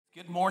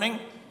Good morning.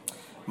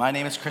 My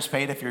name is Chris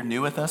Pate. If you're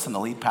new with us, I'm the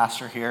lead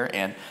pastor here,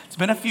 and it's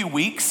been a few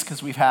weeks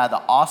because we've had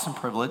the awesome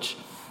privilege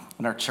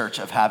in our church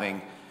of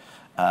having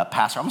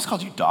pastor. I almost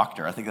called you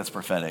doctor. I think that's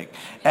prophetic.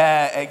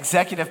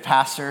 Executive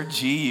pastor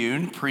Ji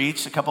Yoon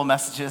preached a couple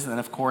messages, and then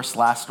of course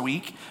last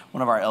week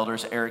one of our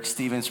elders, Eric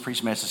Stevens,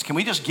 preached messages. Can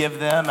we just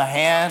give them a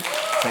hand?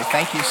 Say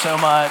thank you so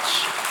much.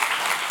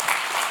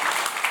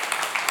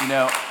 You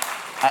know,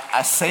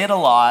 I say it a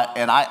lot,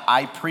 and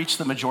I preach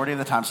the majority of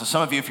the time. So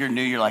some of you, if you're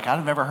new, you're like,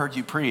 I've never heard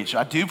you preach.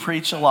 I do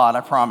preach a lot,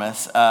 I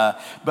promise.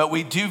 But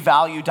we do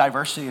value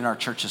diversity in our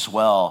church as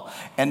well.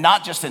 And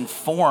not just in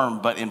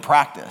form, but in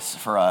practice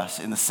for us,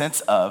 in the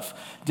sense of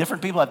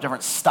different people have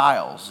different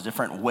styles,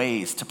 different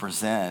ways to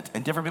present,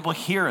 and different people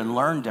hear and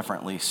learn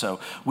differently. So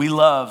we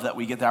love that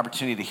we get the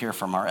opportunity to hear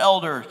from our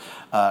elder,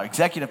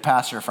 executive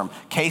pastor, from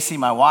Casey,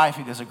 my wife,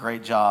 who does a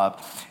great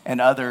job,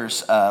 and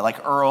others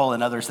like Earl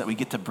and others that we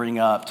get to bring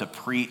up to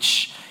preach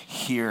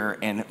here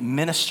and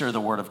minister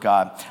the word of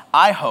God.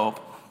 I hope,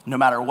 no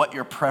matter what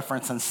your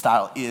preference and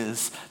style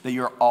is, that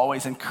you're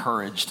always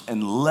encouraged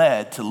and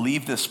led to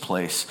leave this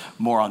place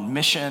more on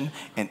mission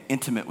and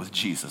intimate with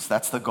Jesus.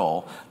 That's the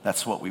goal.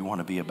 That's what we want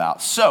to be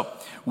about. So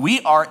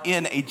we are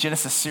in a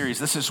Genesis series.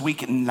 This is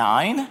week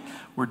 9.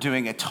 We're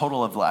doing a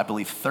total of, I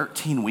believe,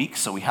 13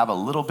 weeks, so we have a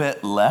little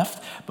bit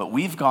left, but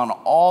we've gone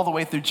all the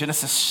way through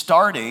Genesis,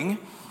 starting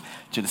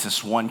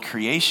Genesis 1,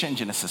 creation,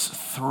 Genesis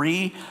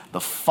 3, the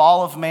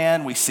fall of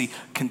man. We see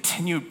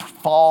continued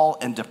fall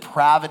and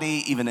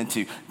depravity, even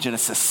into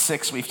Genesis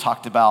 6, we've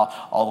talked about,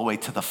 all the way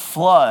to the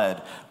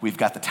flood. We've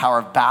got the Tower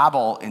of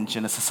Babel in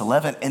Genesis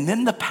 11. And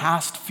then the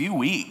past few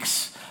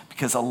weeks,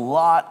 because a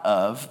lot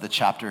of the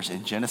chapters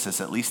in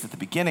Genesis, at least at the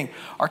beginning,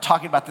 are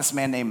talking about this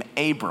man named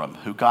Abram,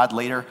 who God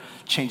later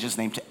changed his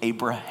name to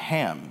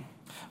Abraham,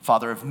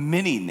 father of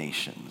many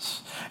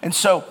nations. And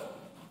so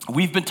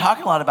we've been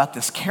talking a lot about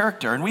this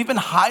character, and we've been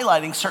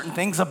highlighting certain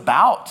things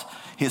about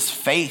his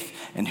faith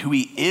and who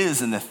he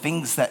is and the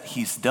things that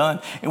he's done.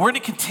 And we're going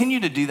to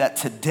continue to do that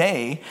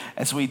today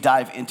as we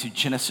dive into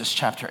Genesis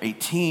chapter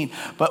 18.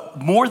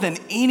 But more than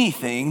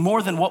anything,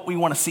 more than what we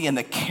want to see in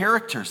the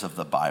characters of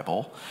the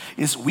Bible,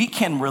 is we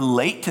can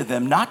relate to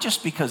them not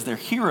just because they're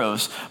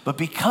heroes, but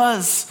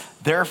because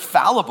they're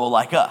fallible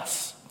like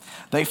us.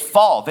 They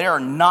fall. They are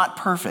not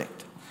perfect.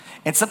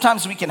 And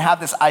sometimes we can have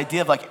this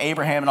idea of like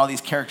Abraham and all these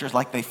characters,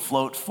 like they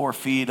float 4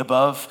 feet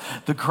above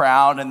the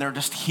ground and they're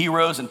just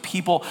heroes and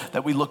people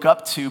that we look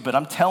up to. But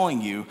I'm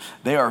telling you,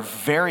 they are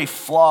very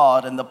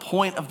flawed. And the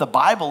point of the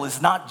Bible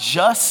is not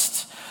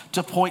just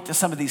to point to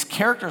some of these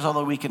characters,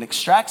 although we can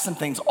extract some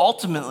things.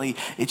 Ultimately,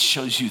 it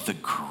shows you the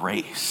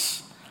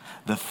grace,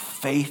 the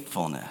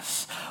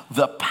faithfulness,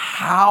 the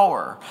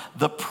power,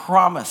 the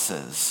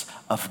promises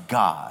of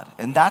God.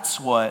 And that's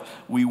what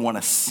we want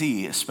to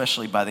see,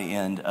 especially by the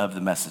end of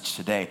the message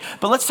today.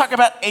 But let's talk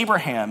about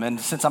Abraham. And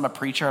since I'm a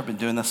preacher, I've been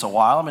doing this a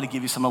while, I'm going to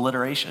give you some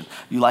alliteration.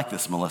 You like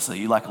this, Melissa?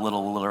 You like a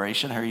little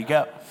alliteration? Here you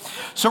go.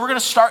 So we're going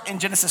to start in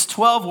Genesis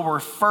 12, where we're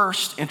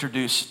first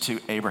introduced to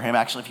Abraham.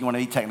 Actually, if you want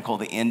to be technical,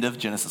 the end of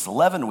Genesis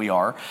 11 we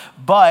are.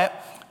 But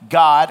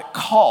God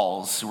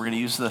calls, we're going to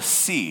use the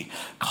C,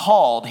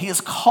 called. He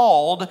is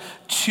called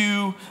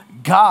to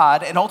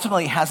God and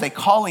ultimately has a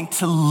calling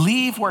to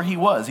leave where he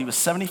was. He was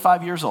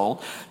 75 years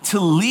old,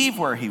 to leave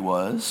where he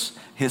was,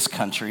 his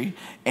country,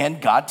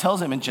 and God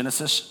tells him in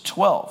Genesis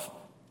 12,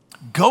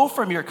 go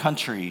from your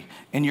country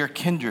and your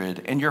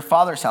kindred and your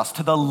father's house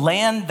to the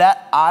land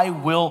that I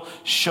will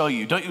show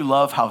you. Don't you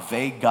love how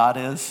vague God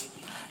is?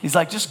 He's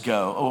like, just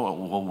go. Oh,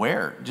 well,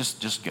 where?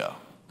 Just go.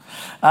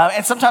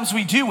 And sometimes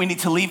we need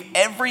to leave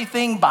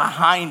everything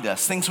behind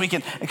us, things we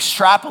can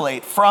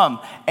extrapolate from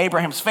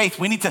Abraham's faith.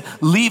 We need to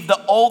leave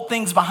the old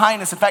things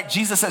behind us. In fact,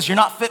 Jesus says you're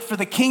not fit for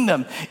the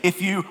kingdom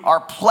if you are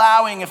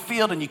plowing a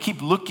field and you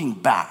keep looking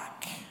back.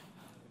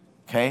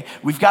 Okay,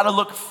 we've got to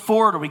look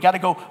forward, or we got to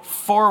go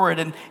forward.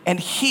 And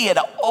he, at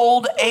an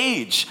old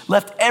age,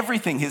 left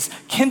everything, his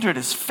kindred,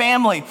 his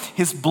family,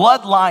 his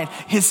bloodline,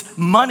 his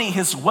money,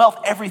 his wealth,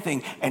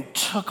 everything, and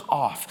took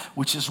off,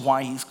 which is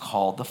why he's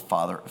called the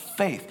father of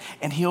faith.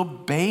 And he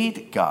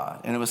obeyed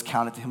God, and it was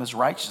counted to him as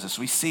righteousness.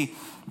 We see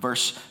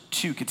verse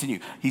 2 continue.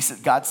 He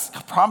said, God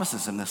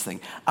promises him this thing.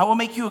 I will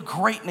make you a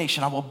great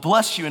nation. I will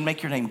bless you and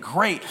make your name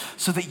great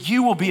so that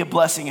you will be a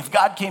blessing. If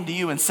God came to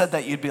you and said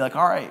that, you'd be like,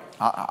 all right,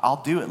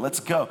 I'll do it. Let's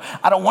go.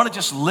 I don't want to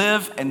just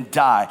live and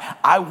die.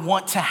 I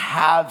want to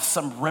have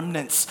some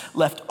remnants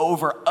left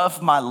over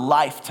of my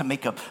life to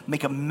make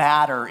a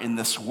matter in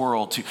this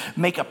world, to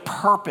make a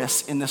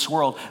purpose in this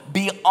world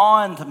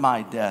beyond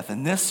my death.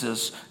 And this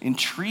is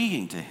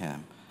intriguing to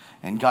him.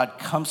 And God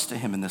comes to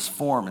him in this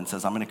form and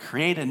says, I'm going to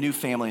create a new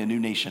family, a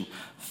new nation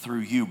through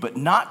you, but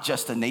not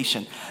just a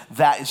nation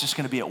that is just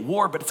going to be at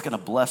war, but it's going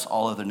to bless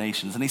all other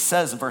nations. And he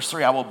says in verse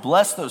 3, I will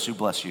bless those who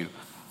bless you,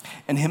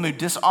 and him who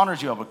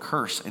dishonors you I will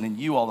curse, and in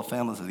you all the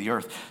families of the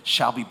earth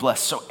shall be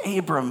blessed. So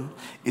Abram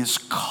is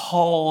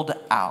called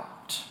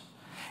out.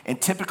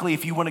 And typically,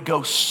 if you want to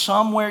go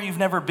somewhere you've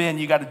never been,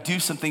 you got to do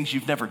some things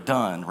you've never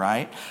done,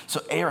 right?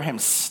 So Abraham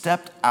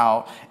stepped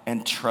out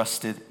and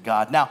trusted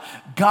God. Now,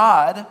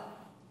 God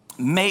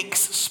makes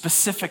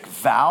specific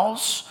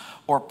vows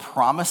or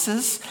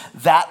promises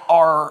that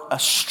are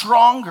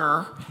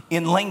stronger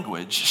in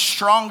language,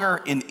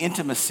 stronger in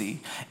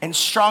intimacy, and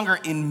stronger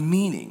in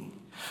meaning.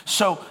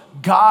 So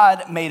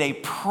God made a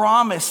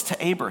promise to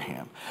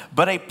Abraham,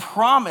 but a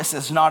promise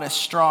is not as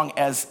strong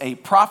as a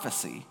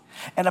prophecy.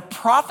 And a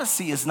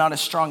prophecy is not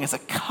as strong as a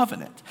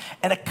covenant.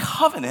 And a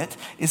covenant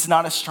is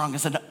not as strong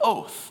as an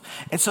oath.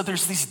 And so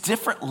there's these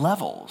different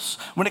levels.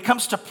 When it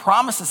comes to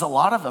promises, a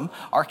lot of them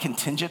are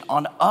contingent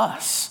on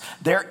us.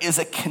 There is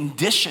a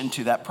condition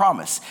to that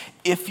promise.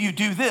 If you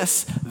do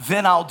this,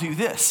 then I'll do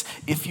this.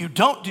 If you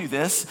don't do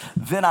this,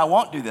 then I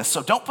won't do this.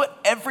 So don't put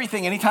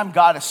everything, anytime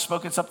God has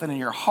spoken something in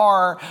your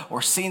heart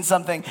or seen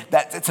something,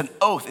 that it's an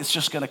oath, it's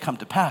just going to come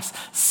to pass.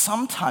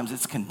 Sometimes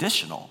it's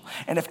conditional.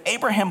 And if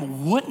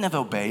Abraham wouldn't have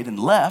obeyed and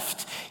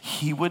left,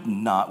 we would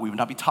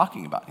not be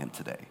talking about him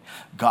today.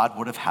 God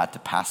would have had to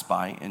pass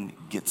by and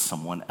get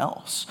someone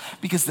else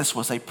because this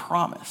was a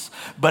promise.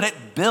 But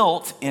it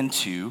built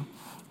into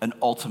an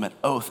ultimate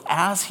oath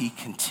as he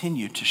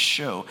continued to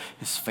show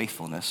his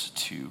faithfulness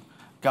to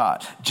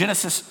God.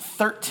 Genesis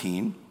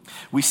 13,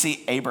 we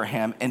see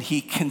Abraham and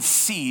he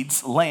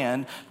concedes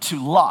land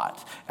to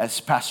Lot. As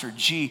Pastor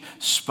G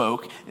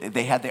spoke,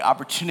 they had the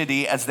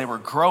opportunity as they were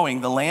growing.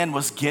 The land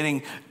was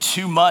getting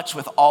too much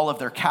with all of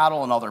their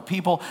cattle and all their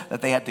people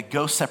that they had to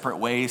go separate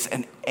ways.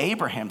 And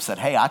Abraham said,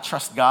 hey, I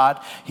trust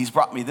God. He's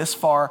brought me this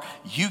far.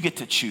 You get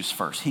to choose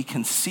first. He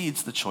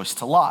concedes the choice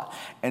to Lot.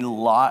 And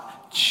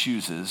Lot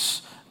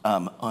chooses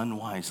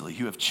unwisely.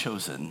 You have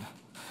chosen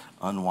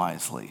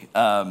unwisely.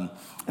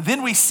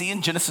 Then we see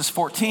in Genesis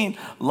 14,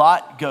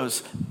 Lot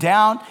goes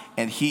down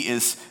and he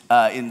is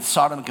in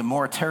Sodom and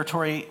Gomorrah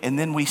territory. And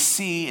then we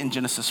see in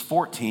Genesis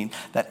 14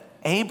 that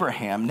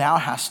Abraham now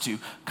has to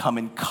come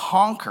and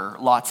conquer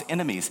Lot's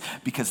enemies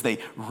because they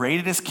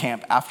raided his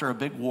camp after a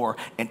big war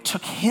and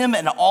took him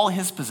and all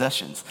his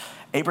possessions.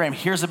 Abraham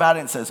hears about it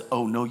and says,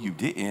 oh, no, you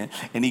didn't.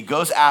 And he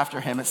goes after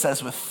him. It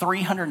says with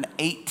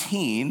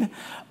 318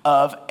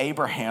 of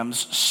Abraham's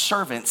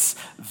servants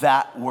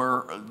that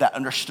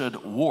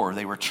understood war.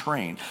 They were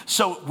trained.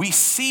 So we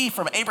see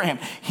from Abraham,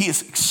 he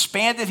has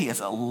expanded. He has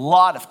a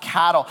lot of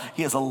cattle.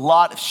 He has a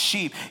lot of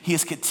sheep. He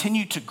has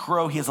continued to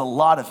grow. He has a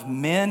lot of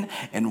men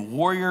and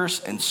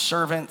warriors and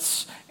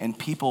servants and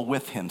people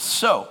with him.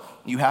 So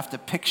you have to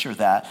picture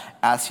that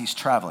as he's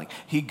traveling.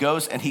 He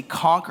goes and he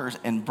conquers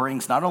and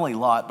brings not only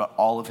Lot, but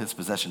all of his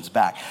possessions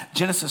back.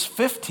 Genesis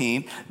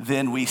 15,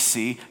 then we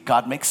see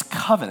God makes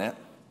covenant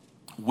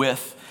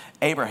with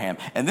Abraham.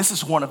 And this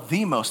is one of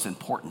the most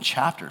important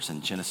chapters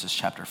in Genesis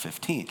chapter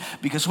 15.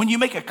 Because when you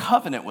make a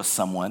covenant with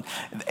someone,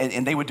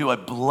 and they would do a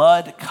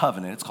blood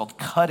covenant, it's called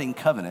cutting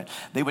covenant,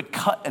 they would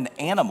cut an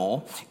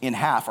animal in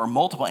half or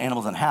multiple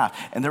animals in half,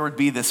 and there would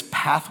be this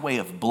pathway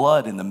of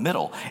blood in the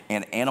middle,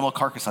 and animal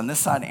carcass on this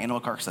side, animal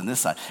carcass on this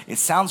side. It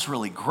sounds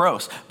really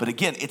gross, but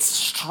again, it's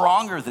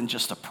stronger than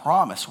just a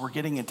promise. We're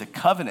getting into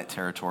covenant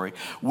territory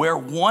where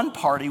one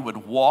party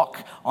would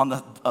walk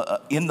on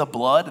in the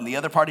blood and the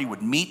other party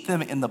would meet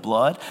them in the blood.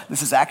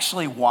 This is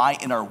actually why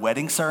in our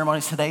wedding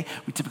ceremonies today,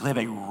 we typically have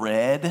a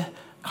red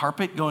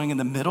carpet going in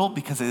the middle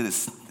because it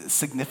is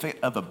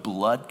significant of a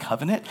blood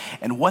covenant.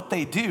 And what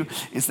they do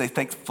is they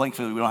think,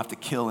 thankfully, we don't have to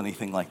kill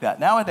anything like that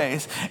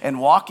nowadays and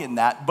walk in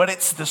that. But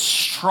it's the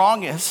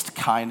strongest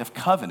kind of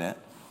covenant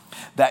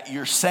that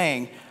you're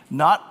saying,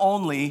 not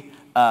only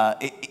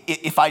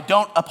if I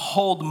don't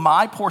uphold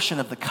my portion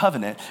of the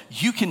covenant,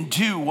 you can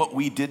do what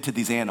we did to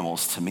these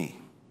animals to me.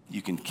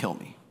 You can kill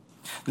me.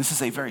 This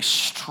is a very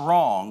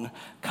strong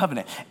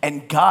covenant.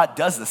 And God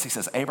does this. He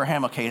says,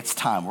 Abraham, okay, it's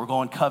time. We're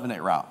going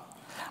covenant route.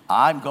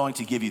 I'm going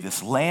to give you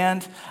this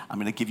land. I'm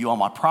going to give you all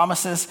my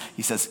promises.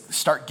 He says,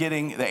 start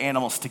getting the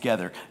animals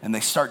together. And they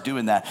start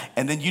doing that.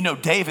 And then,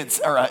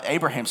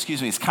 Abraham,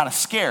 is kind of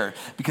scared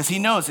because he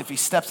knows if he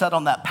steps out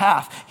on that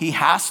path, he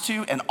has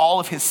to, and all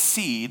of his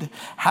seed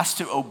has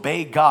to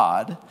obey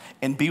God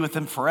and be with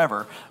him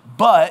forever.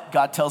 But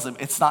God tells him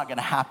it's not going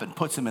to happen,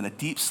 puts him in a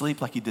deep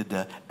sleep like he did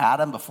to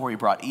Adam before he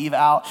brought Eve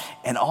out.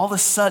 And all of a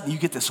sudden, you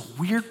get this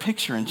weird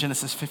picture in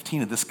Genesis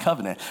 15 of this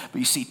covenant, but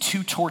you see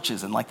two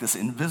torches and like this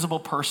invisible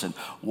person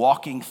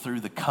walking through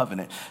the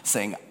covenant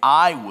saying,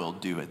 I will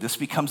do it. This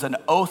becomes an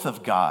oath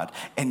of God.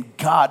 And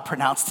God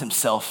pronounced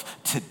himself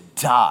to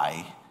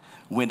die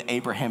when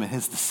Abraham and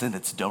his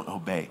descendants don't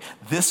obey.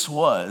 This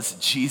was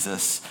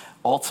Jesus'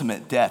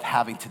 ultimate death,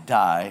 having to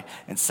die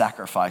and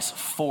sacrifice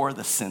for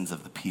the sins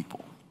of the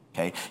people.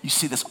 Okay, you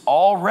see this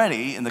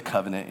already in the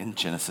covenant in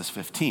Genesis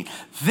 15.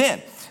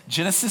 Then,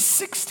 Genesis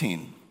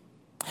 16,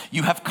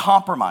 you have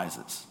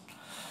compromises.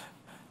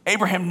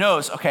 Abraham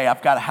knows, okay,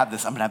 I've got to have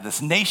this. I'm going to have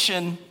this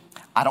nation.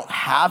 I don't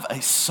have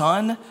a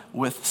son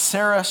with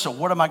Sarah, so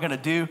what am I gonna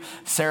do?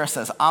 Sarah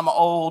says, I'm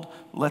old,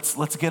 let's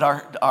get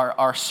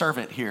our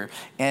servant here.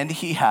 And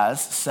he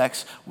has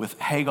sex with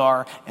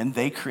Hagar, and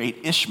they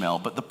create Ishmael.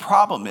 But the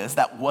problem is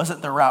that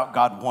wasn't the route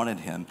God wanted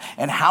him.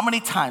 And how many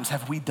times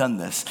have we done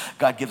this?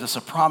 God gives us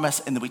a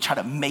promise, and then we try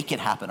to make it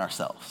happen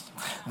ourselves.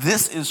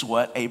 This is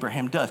what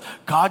Abraham does.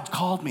 God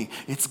called me,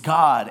 it's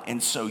God.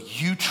 And so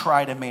you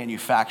try to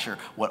manufacture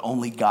what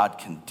only God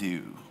can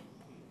do.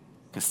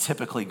 Because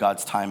typically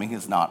God's timing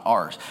is not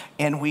ours.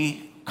 And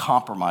we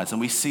compromise,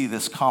 and we see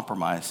this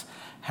compromise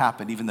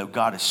happen even though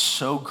God is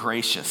so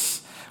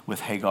gracious with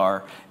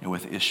Hagar and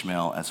with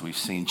Ishmael, as we've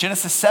seen.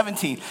 Genesis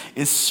 17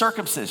 is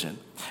circumcision.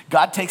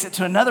 God takes it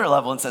to another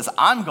level and says,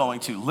 I'm going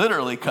to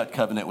literally cut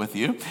covenant with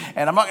you.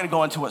 And I'm not going to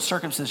go into what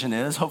circumcision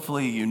is.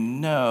 Hopefully you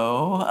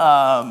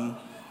know.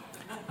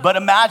 But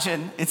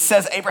imagine, it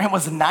says Abraham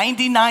was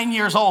 99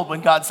 years old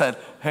when God said,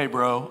 hey,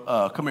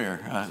 bro, come here.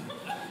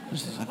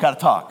 I've got to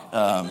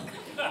talk.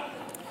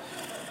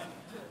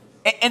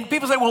 And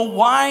people say, well,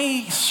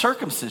 why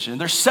circumcision?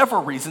 There's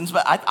several reasons,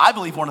 but I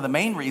believe one of the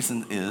main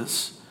reasons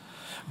is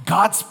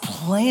God's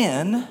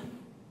plan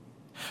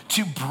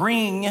to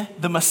bring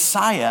the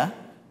Messiah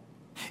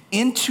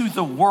into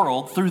the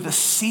world through the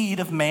seed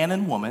of man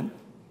and woman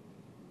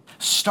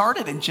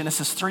started in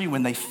Genesis 3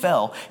 when they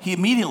fell. He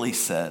immediately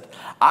said,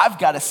 I've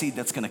got a seed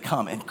that's going to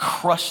come and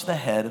crush the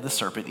head of the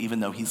serpent,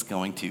 even though he's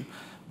going to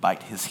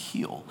bite his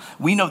heel.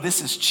 We know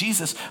this is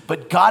Jesus,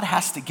 but God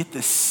has to get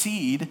this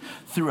seed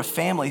through a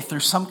family, through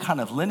some kind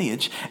of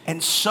lineage.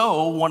 And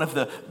so one of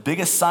the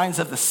biggest signs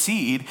of the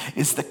seed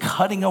is the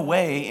cutting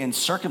away in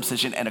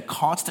circumcision and a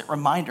constant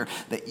reminder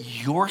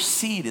that your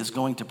seed is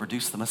going to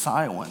produce the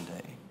Messiah one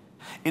day.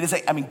 It is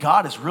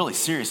God is really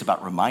serious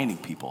about reminding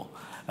people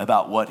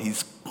about what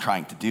he's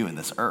trying to do in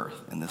this earth,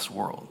 in this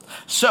world.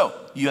 So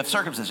you have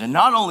circumcision.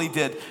 Not only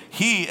did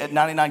he at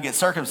 99 get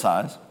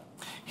circumcised,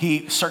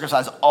 he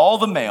circumcised all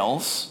the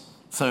males.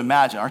 So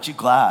imagine, aren't you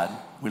glad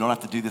we don't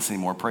have to do this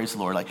anymore? Praise the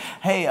Lord. Like,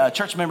 hey,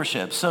 church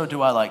membership. So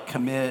do I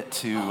commit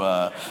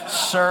to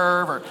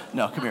serve or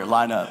no? Come here,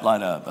 line up.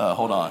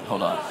 Hold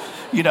on.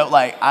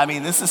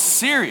 This is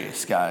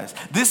serious, guys.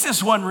 This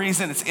is one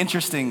reason it's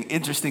interesting.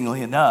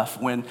 Interestingly enough,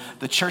 when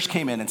the church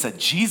came in and said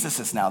Jesus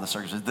is now the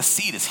circumcision, the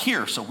seed is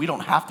here, so we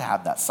don't have to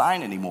have that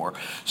sign anymore.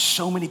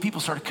 So many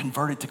people started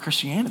converted to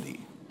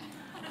Christianity.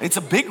 It's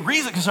a big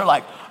reason because they're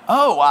like,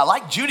 oh, I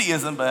like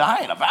Judaism, but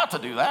I ain't about to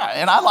do that.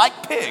 And I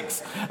like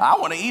pigs. I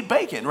want to eat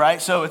bacon,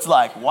 right? So it's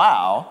like,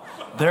 wow,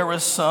 there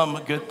was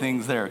some good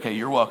things there. Okay,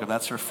 you're welcome.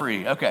 That's for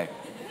free. Okay,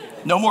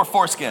 no more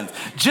foreskins.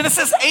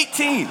 Genesis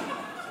 18.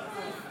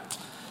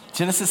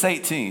 Genesis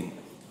 18.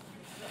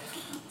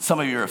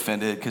 Some of you are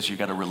offended because you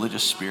got a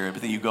religious spirit,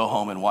 but then you go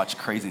home and watch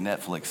crazy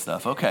Netflix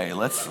stuff. Okay,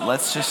 let's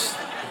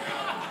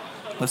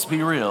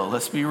be real.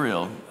 Let's be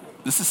real.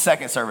 This is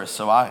second service,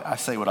 so I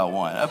say what I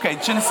want. Okay,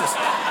 Genesis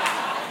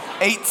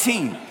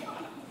 18.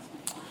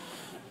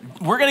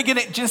 We're going to get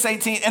at Genesis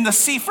 18. And the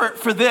C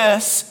for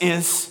this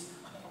is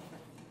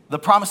the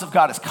promise of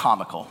God is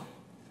comical.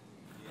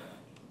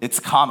 It's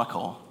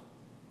comical.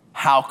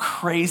 How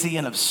crazy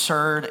and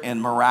absurd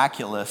and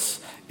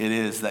miraculous it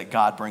is that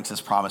God brings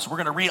his promise. We're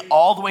going to read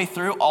all the way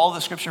through all of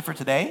the scripture for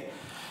today.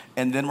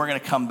 And then we're going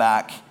to come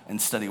back and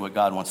study what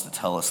God wants to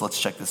tell us. Let's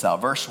check this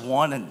out. Verse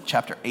 1 in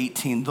chapter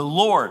 18. The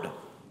Lord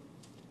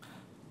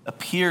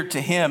appeared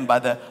to him by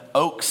the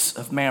oaks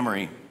of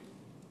Mamre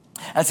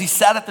as he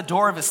sat at the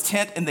door of his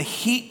tent in the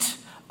heat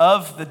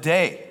of the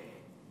day.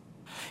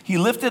 He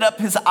lifted up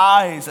his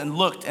eyes and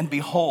looked, and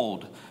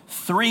behold,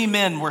 3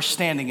 men were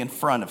standing in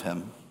front of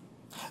him.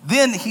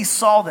 Then he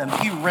saw them.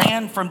 He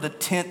ran from the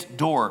tent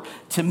door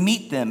to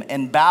meet them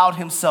and bowed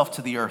himself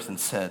to the earth and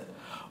said,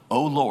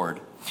 O Lord,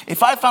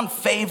 if I found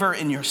favor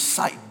in your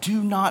sight,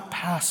 do not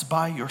pass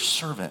by your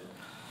servant.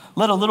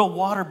 Let a little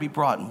water be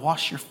brought and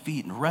wash your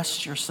feet and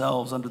rest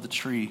yourselves under the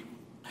tree,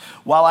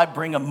 while I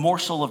bring a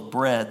morsel of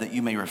bread that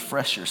you may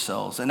refresh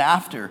yourselves, and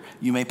after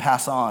you may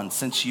pass on,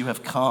 since you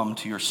have come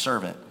to your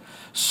servant.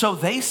 So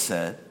they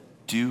said,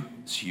 do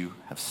as you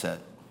have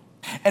said.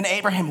 And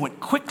Abraham went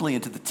quickly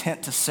into the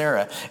tent to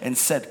Sarah and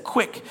said,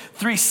 quick,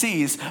 3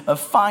 seahs of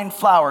fine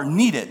flour,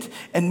 knead it,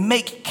 and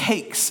make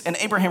cakes. And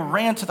Abraham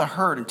ran to the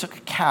herd and took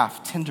a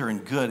calf, tender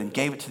and good, and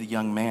gave it to the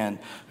young man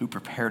who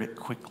prepared it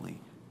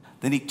quickly.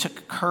 Then he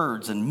took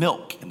curds and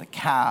milk and the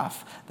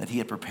calf that he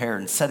had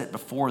prepared and set it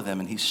before them,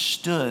 and he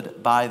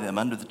stood by them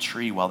under the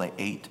tree while they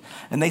ate.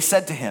 And they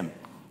said to him,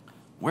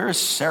 where is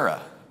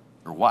Sarah,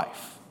 your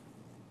wife?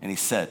 And he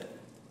said,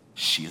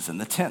 she is in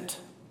the tent.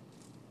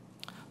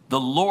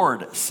 The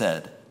Lord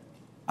said,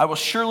 I will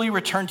surely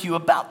return to you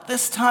about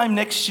this time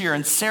next year,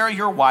 and Sarah,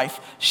 your wife,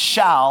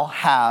 shall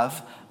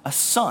have a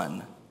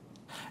son.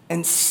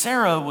 And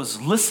Sarah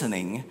was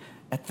listening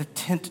at the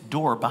tent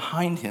door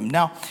behind him.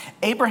 Now,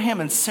 Abraham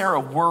and Sarah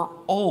were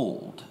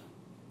old,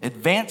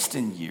 advanced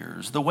in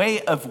years. The way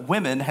of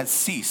women had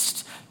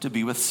ceased to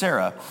be with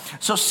Sarah.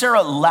 So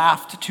Sarah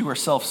laughed to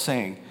herself,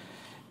 saying,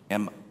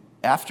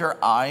 after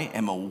I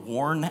am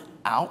worn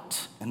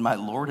out and my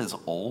Lord is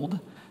old,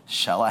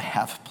 shall I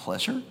have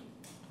pleasure?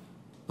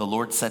 the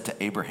Lord said to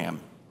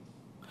Abraham,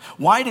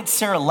 "Why did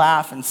Sarah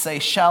laugh and say,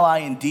 'Shall I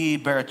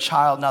indeed bear a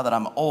child now that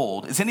I'm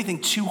old? Is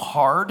anything too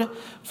hard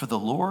for the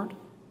Lord?'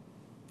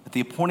 At the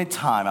appointed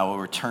time, I will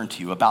return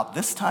to you about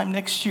this time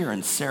next year,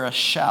 and Sarah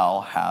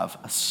shall have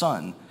a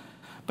son."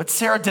 But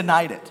Sarah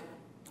denied it.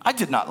 "I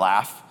did not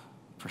laugh,"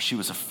 for she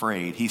was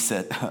afraid. He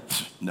said,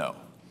 "No,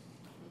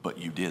 but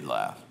you did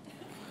laugh."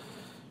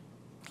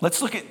 Let's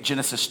look at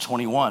Genesis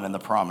 21 and the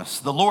promise.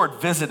 The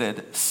Lord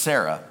visited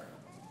Sarah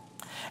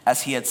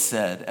as he had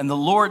said, and the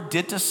Lord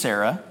did to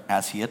Sarah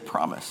as he had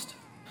promised.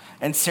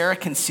 And Sarah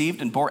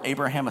conceived and bore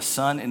Abraham a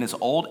son in his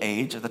old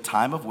age at the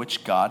time of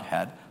which God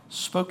had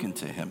spoken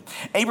to him.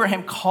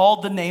 Abraham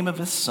called the name of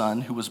his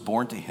son who was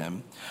born to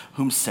him,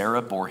 whom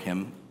Sarah bore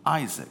him,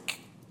 Isaac.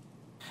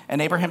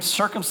 And Abraham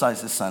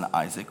circumcised his son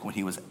Isaac when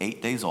he was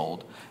 8 days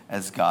old,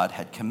 as God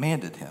had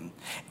commanded him.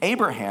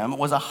 Abraham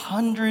was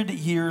 100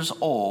 years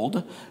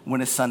old when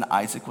his son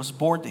Isaac was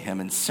born to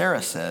him, and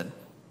Sarah said,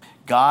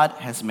 "God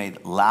has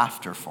made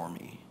laughter for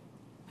me.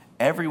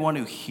 Everyone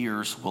who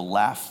hears will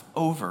laugh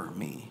over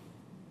me."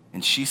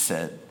 And she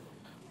said,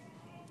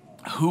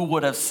 "Who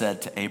would have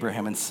said to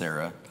Abraham and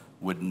Sarah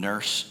would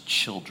nurse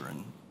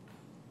children?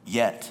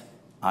 Yet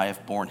I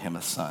have borne him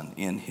a son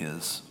in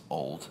his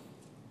old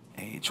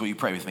age." Will you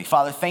pray with me?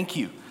 Father, thank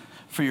you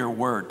for your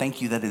word.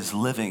 Thank you that it is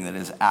living, that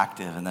it is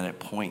active, and that it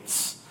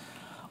points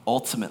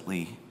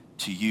ultimately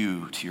to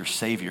you, to your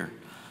Savior,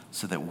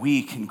 so that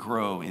we can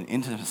grow in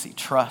intimacy,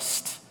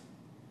 trust,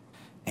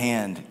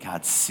 and,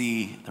 God,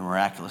 see the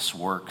miraculous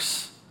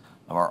works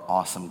of our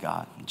awesome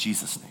God. In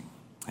Jesus' name,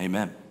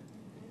 amen.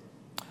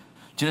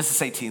 Genesis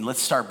 18,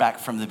 let's start back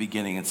from the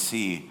beginning and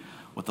see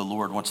what the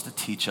Lord wants to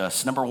teach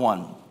us. Number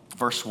 1,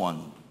 verse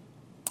 1.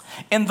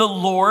 And the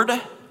Lord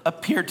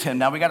appeared to him.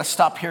 Now we got to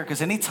stop here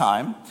because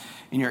anytime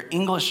in your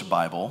English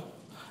Bible,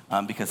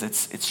 because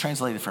it's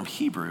translated from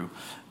Hebrew,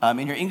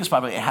 in your English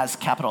Bible, it has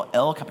capital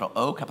L, capital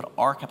O, capital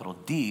R, capital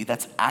D.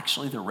 That's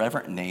actually the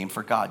reverent name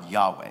for God,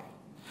 Yahweh.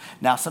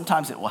 Now,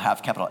 sometimes it will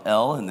have capital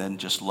L and then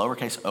just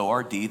lowercase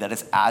O-R-D. That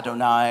is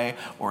Adonai,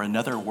 or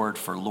another word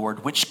for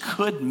Lord, which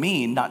could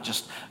mean not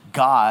just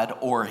God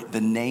or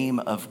the name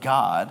of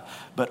God,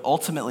 but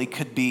ultimately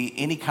could be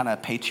any kind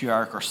of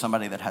patriarch or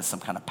somebody that has some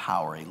kind of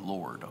power, a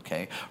Lord,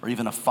 okay? Or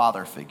even a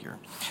father figure.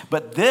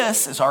 But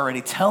this is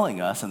already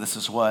telling us, and this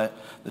is what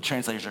the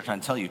translators are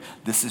trying to tell you,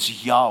 this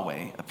is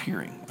Yahweh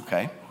appearing,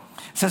 okay?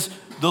 It says,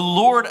 the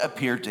Lord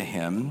appeared to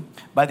him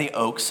by the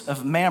oaks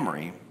of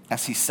Mamre,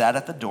 as he sat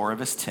at the door of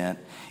his tent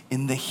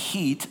in the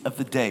heat of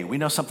the day. We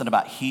know something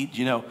about heat.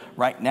 You know,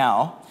 right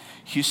now,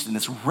 Houston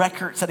is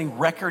setting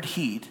record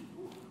heat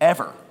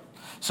ever.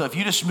 So if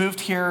you just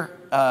moved here,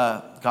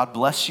 God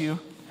bless you.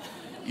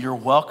 You're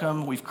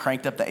welcome. We've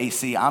cranked up the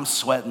AC. I'm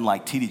sweating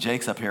like TD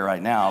Jakes up here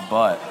right now,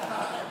 but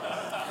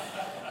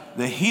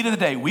the heat of the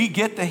day, we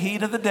get the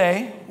heat of the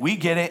day. We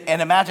get it. And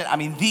imagine,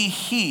 the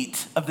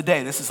heat of the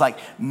day. This is like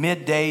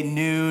midday,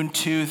 noon,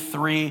 2,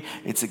 3.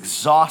 It's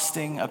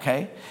exhausting,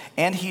 okay?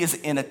 And he is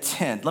in a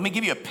tent. Let me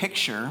give you a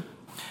picture.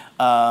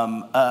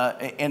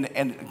 And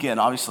again,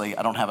 obviously,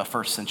 I don't have a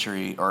first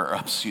century,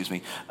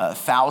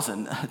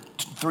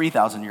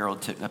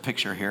 3,000-year-old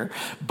picture here.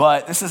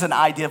 But this is an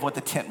idea of what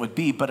the tent would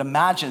be. But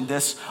imagine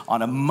this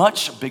on a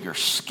much bigger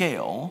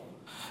scale,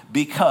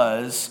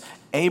 because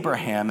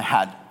Abraham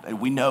had,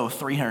 we know,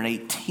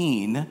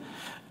 318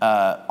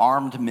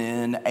 armed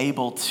men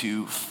able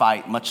to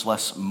fight, much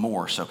less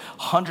more. So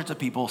hundreds of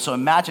people. So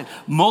imagine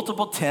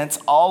multiple tents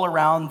all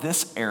around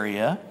this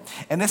area.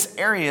 And this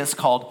area is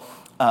called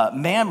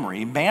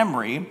Mamre.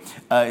 Mamre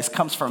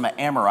comes from an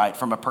Amorite,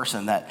 from a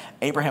person that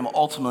Abraham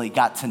ultimately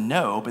got to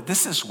know. But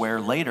this is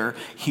where later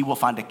he will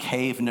find a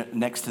cave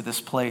next to this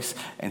place,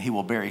 and he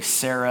will bury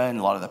Sarah, and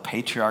a lot of the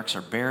patriarchs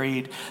are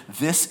buried.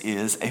 This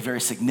is a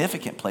very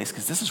significant place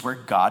because this is where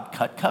God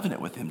cut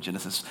covenant with him,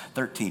 Genesis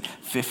 13,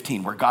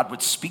 15, where God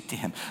would speak to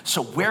him.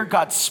 So where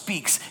God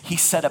speaks, he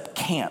set up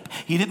camp.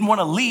 He didn't want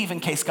to leave in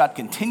case God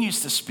continues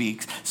to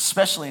speak,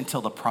 especially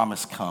until the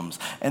promise comes.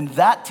 And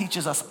that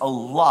teaches us a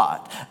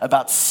lot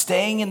about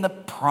staying in the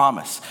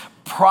promise,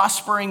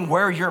 prospering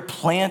where you're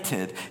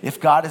planted if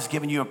God has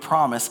given you a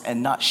promise,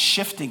 and not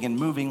shifting and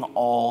moving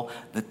all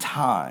the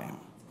time.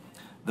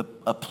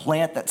 A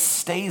plant that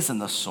stays in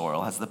the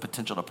soil has the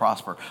potential to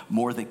prosper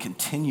more than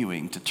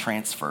continuing to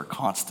transfer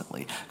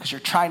constantly, because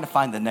you're trying to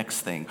find the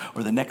next thing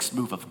or the next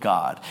move of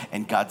God,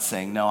 and God's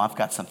saying, no, I've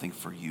got something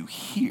for you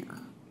here.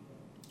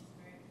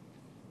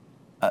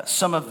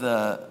 Some of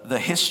the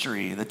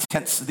history,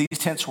 these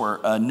tents were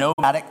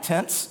nomadic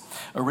tents,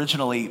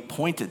 originally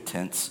pointed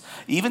tents.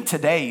 Even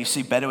today, you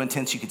see Bedouin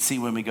tents you can see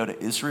when we go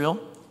to Israel.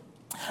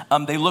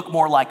 They look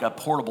more like a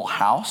portable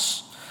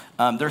house.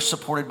 They're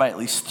supported by at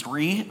least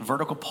 3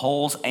 vertical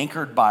poles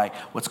anchored by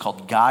what's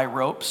called guy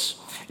ropes.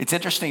 It's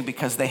interesting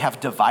because they have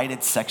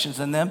divided sections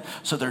in them,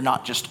 so they're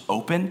not just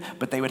open,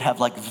 but they would have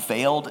like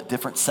veiled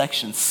different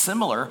sections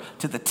similar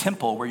to the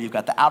temple where you've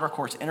got the outer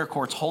courts, inner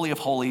courts, holy of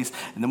holies,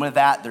 and then with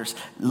that, there's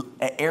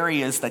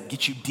areas that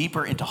get you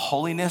deeper into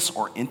holiness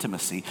or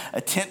intimacy.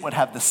 A tent would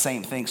have the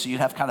same thing, so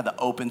you'd have kind of the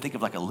open, think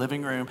of like a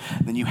living room,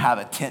 then you have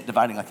a tent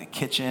dividing like the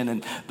kitchen,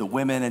 and the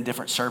women and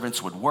different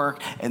servants would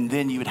work, and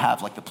then you would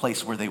have like the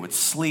place where they would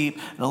sleep.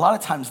 And a lot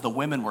of times the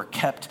women were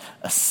kept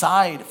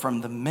aside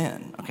from the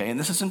men, okay? And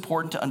this is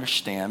important to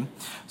understand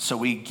so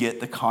we get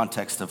the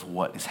context of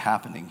what is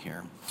happening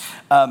here.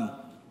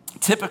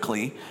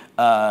 Typically,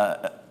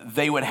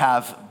 they would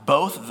have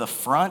both the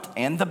front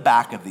and the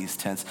back of these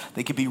tents.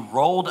 They could be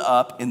rolled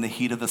up in the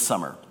heat of the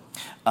summer.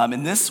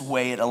 In this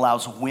way, it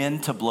allows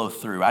wind to blow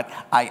through.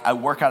 I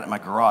work out at my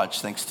garage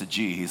thanks to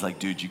G. He's like,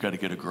 dude, you got to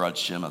get a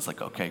garage gym. I was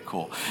like, okay,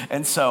 cool.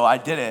 And so I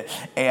did it,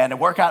 and I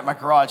work out at my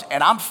garage,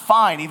 and I'm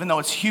fine even though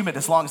it's humid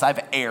as long as I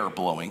have air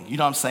blowing. You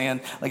know what I'm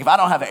saying? Like if I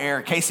don't have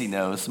air, Casey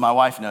knows, my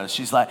wife knows.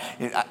 She's like,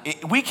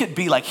 we could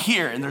be like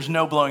here, and there's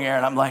no blowing air,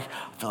 and I'm like,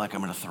 I feel like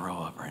I'm going to throw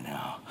up right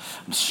now.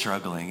 I'm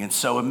struggling. And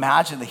so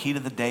imagine the heat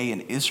of the day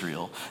in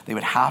Israel. They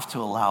would have to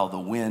allow the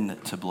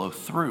wind to blow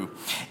through.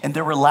 And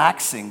they're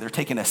relaxing. They're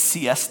taking a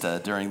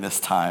siesta during this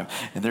time,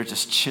 and they're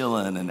just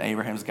chilling, and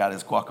Abraham's got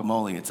his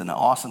guacamole. It's an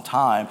awesome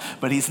time,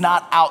 but he's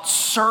not out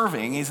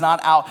serving. He's not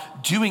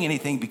out doing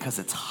anything because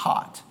it's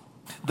hot.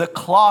 The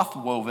cloth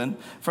woven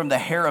from the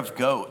hair of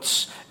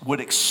goats would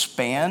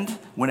expand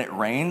when it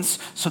rains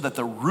so that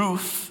the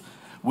roof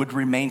would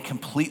remain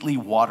completely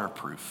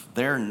waterproof.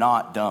 They're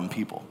not dumb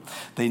people.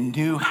 They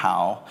knew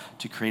how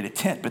to create a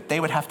tent, but they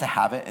would have to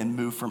have it and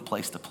move from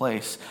place to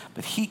place.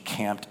 But he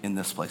camped in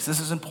this place. This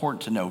is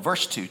important to know.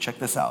 Verse 2, check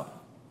this out.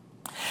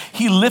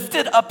 He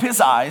lifted up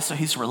his eyes, so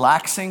he's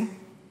relaxing,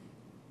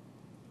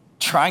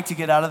 trying to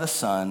get out of the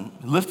sun,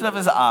 lifted up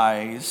his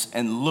eyes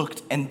and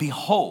looked, and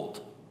behold,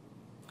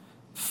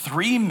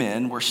 3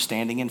 men were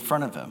standing in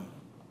front of him.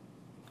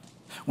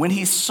 When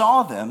he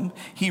saw them,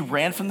 he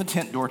ran from the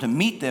tent door to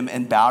meet them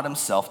and bowed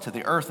himself to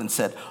the earth and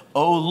said,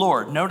 "O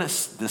Lord,"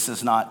 notice this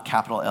is not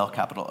capital L,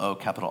 capital O,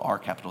 capital R,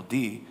 capital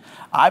D.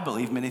 I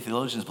believe, many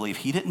theologians believe,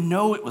 he didn't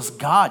know it was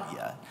God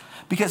yet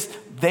because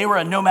they were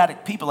a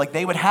nomadic people. Like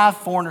they would have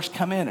foreigners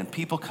come in and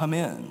people come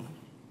in.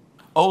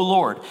 "O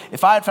Lord,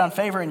 if I had found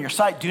favor in your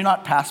sight, do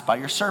not pass by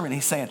your servant."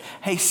 He's saying,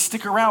 hey,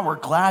 stick around. We're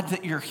glad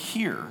that you're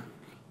here.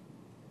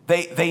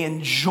 They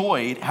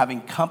enjoyed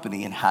having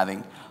company and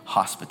having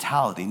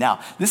hospitality. Now,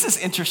 this is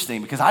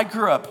interesting because I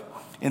grew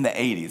up in the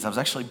 80s. I was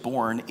actually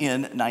born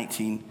in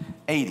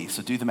 1980.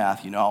 So do the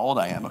math, you know how old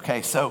I am,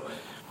 okay? So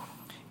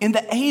in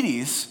the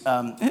 80s,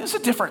 it was a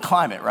different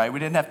climate, right? We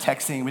didn't have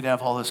texting, we didn't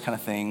have all those kind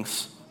of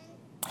things.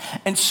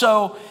 And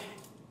so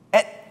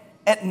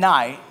at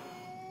night,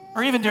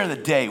 or even during the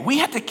day, we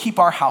had to keep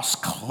our house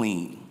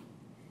clean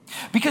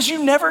because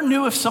you never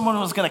knew if someone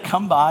was gonna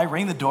come by,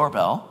 ring the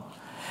doorbell,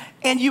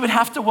 and you would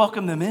have to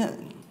welcome them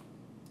in.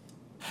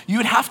 You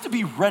would have to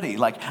be ready.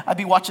 Like I'd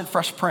be watching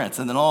Fresh Prince,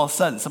 and then all of a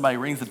sudden somebody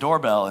rings the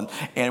doorbell,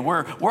 and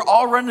we're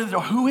all running to the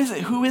door. Who is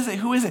it? Who is it?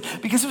 Who is it?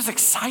 Because it was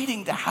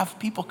exciting to have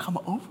people come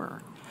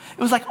over.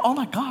 It was like, oh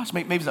my gosh,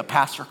 maybe it was a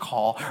pastor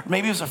call, or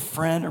maybe it was a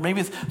friend, or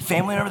maybe it's a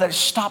family member that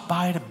just stopped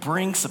by to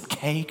bring some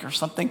cake or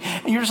something,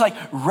 and you're just like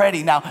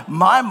ready. Now,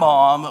 my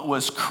mom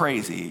was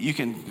crazy. You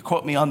can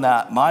quote me on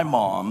that. My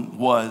mom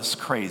was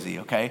crazy,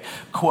 okay?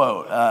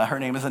 Quote, her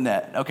name is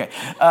Annette, okay.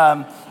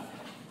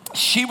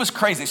 She was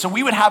crazy. So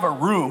we would have a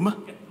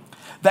room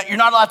that you're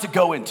not allowed to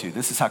go into.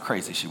 This is how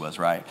crazy she was,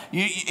 right?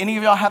 Any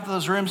of y'all have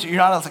those rooms? You're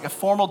not, it's like a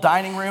formal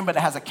dining room, but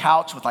it has a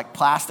couch with like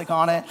plastic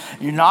on it.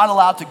 You're not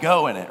allowed to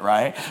go in it,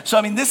 right? So,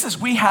 I mean,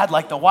 we had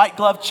like the white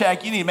glove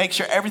check. You need to make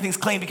sure everything's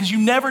clean because you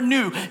never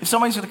knew if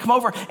somebody's gonna come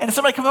over. And if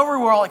somebody come over,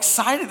 we're all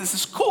excited. This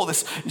is cool.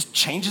 This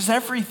changes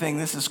everything.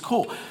 This is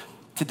cool.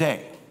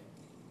 Today,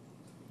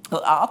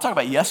 I'll talk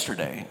about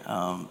yesterday,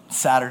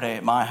 Saturday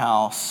at my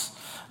house.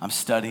 I'm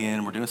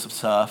studying, we're doing some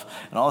stuff,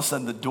 and all of a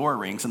sudden the door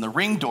rings and the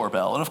Ring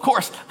doorbell. And of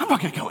course, I'm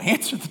not gonna go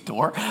answer the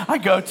door. I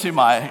go to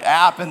my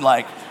app and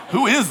like,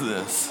 who is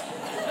this?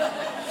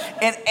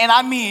 And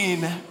I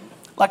mean,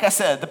 like I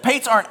said, the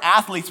Pates aren't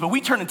athletes, but we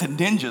turn into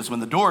ninjas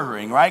when the door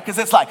ring, right? Because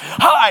it's like,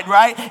 hide,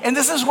 right? And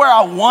this is where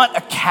I want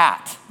a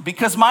cat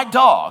because my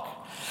dog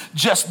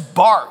just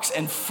barks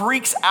and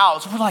freaks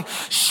out. So we're like,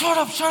 shut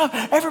up.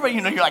 Everybody,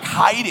 you're like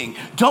hiding.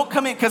 Don't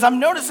come in, because I'm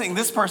noticing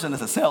this person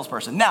is a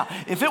salesperson. Now,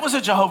 if it was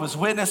a Jehovah's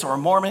Witness or a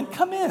Mormon,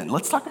 come in.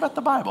 Let's talk about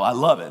the Bible. I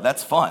love it.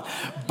 That's fun.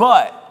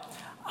 But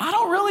I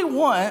don't really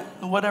want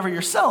whatever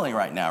you're selling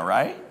right now,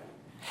 right?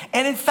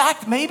 And in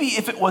fact, maybe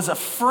if it was a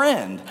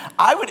friend,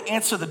 I would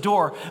answer the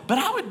door, but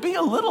I would be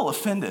a little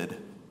offended.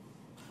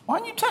 Why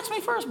didn't you text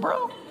me first,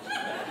 bro?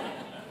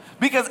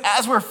 Because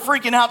as we're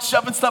freaking out,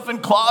 shoving stuff in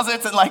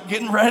closets and like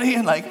getting ready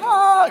and like,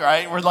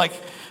 right? We're like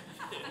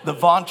the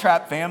Von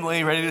Trapp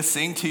family ready to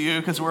sing to you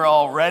because we're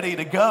all ready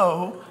to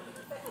go.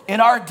 In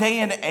our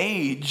day and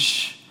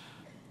age,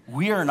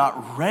 we are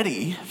not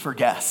ready for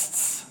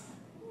guests.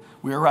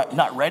 We were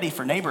not ready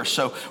for neighbors.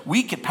 So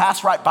we could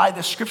pass right by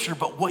this scripture,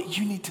 but what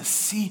you need to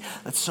see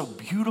that's so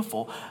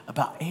beautiful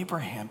about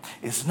Abraham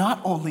is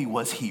not only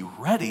was he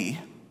ready,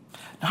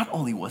 not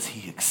only was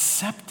he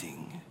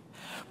accepting,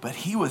 but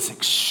he was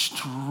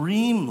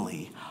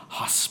extremely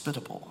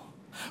hospitable,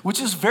 which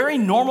is very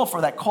normal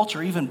for that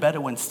culture, even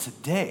Bedouins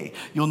today.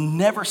 You'll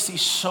never see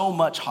so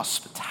much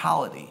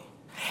hospitality.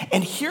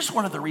 And here's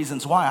one of the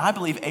reasons why I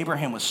believe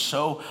Abraham was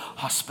so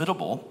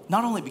hospitable,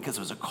 not only because it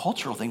was a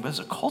cultural thing, but it was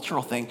a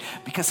cultural thing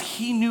because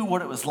he knew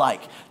what it was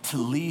like to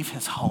leave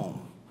his home,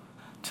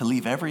 to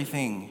leave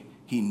everything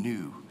he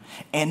knew,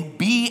 and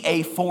be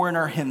a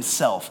foreigner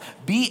himself,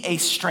 be a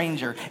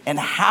stranger, and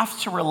have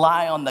to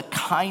rely on the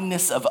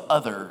kindness of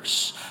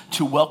others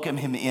to welcome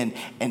him in.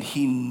 And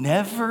he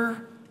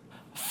never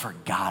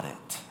forgot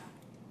it.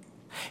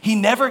 He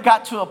never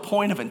got to a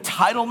point of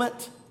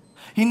entitlement.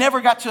 He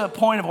never got to a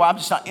point of, well, I'm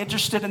just not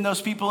interested in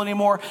those people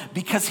anymore,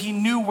 because he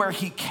knew where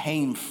he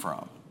came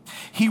from.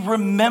 He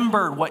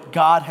remembered what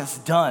God has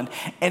done,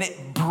 and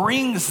it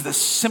brings this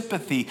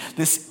sympathy,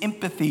 this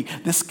empathy,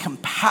 this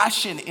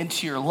compassion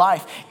into your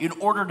life in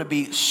order to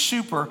be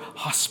super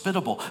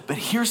hospitable. But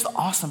here's the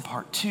awesome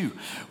part too.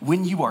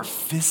 When you are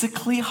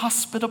physically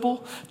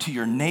hospitable to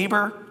your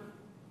neighbor,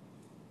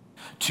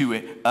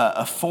 to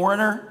a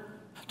foreigner,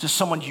 to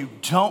someone you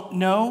don't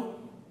know,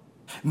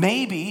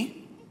 maybe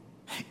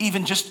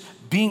even just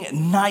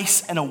being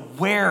nice and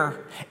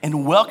aware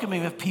and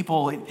welcoming of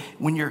people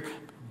when you're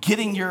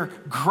getting your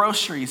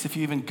groceries, if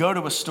you even go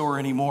to a store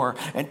anymore,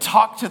 and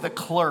talk to the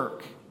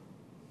clerk.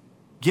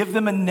 Give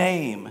them a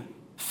name.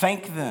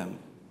 Thank them.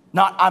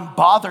 Not, I'm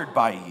bothered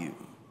by you.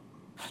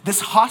 This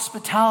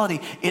hospitality,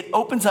 it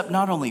opens up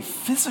not only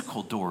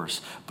physical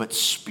doors, but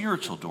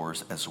spiritual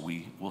doors, as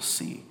we will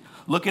see.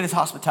 Look at his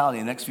hospitality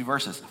in the next few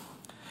verses.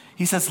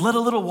 He says, let a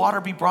little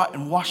water be brought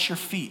and wash your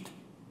feet.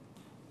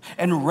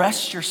 And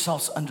rest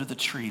yourselves under the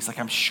trees. Like,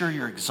 I'm sure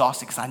you're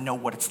exhausted because I know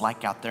what it's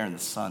like out there in the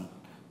sun.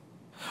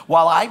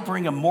 While I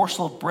bring a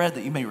morsel of bread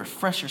that you may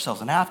refresh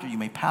yourselves, and after you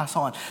may pass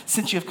on,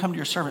 since you have come to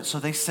your servant. So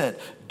they said,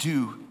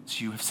 do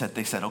as you have said.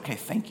 They said, okay,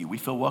 thank you. We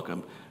feel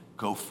welcome.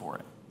 Go for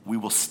it. We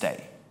will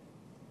stay.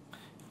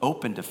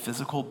 Opened a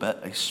physical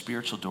but a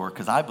spiritual door,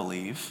 because I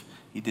believe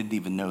he didn't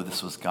even know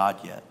this was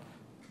God yet.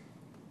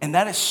 And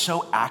that is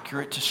so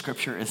accurate to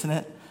Scripture, isn't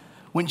it?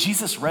 When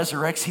Jesus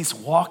resurrects, he's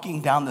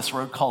walking down this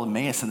road called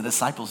Emmaus, and the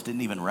disciples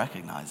didn't even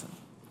recognize him.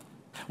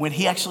 When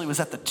he actually was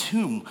at the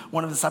tomb,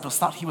 one of the disciples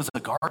thought he was a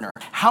gardener.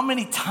 How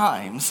many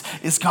times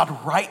is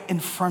God right in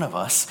front of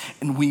us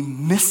and we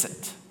miss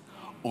it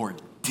or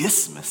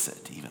dismiss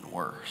it, even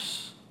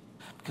worse?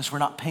 Because we're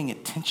not paying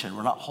attention.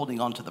 We're not holding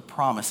on to the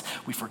promise.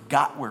 We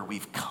forgot where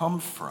we've come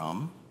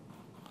from.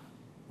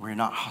 We're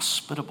not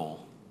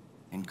hospitable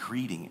in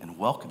greeting and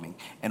welcoming.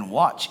 And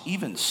watch,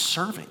 even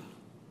serving.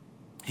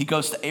 He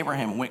goes to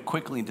Abraham and went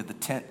quickly into the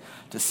tent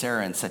to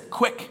Sarah and said,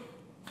 quick,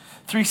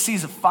 3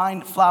 seahs of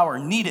fine flour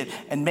kneaded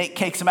and make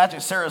cakes. Imagine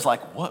Sarah's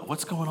like,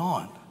 what's going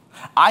on?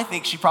 I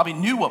think she probably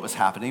knew what was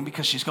happening,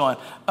 because she's going,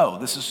 oh,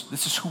 this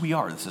is who we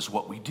are. This is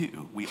what we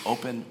do. We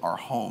open our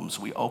homes.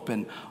 We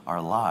open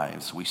our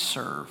lives. We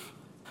serve.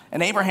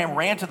 And Abraham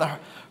ran to the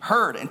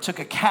herd and took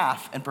a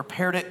calf and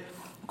prepared it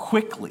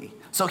quickly.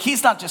 So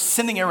he's not just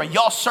sending everybody,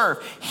 y'all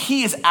serve.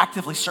 He is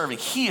actively serving.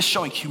 He is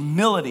showing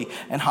humility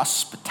and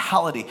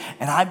hospitality.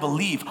 And I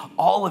believe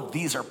all of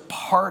these are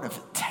part of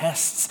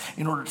tests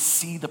in order to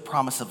see the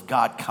promise of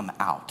God come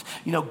out.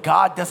 You know,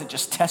 God doesn't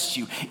just test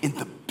you in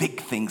the big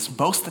things.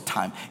 Most of the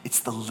time, it's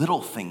the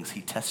little things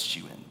he tests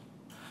you in,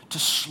 to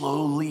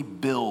slowly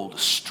build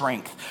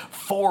strength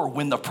for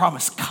when the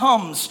promise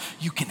comes,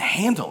 you can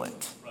handle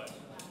it.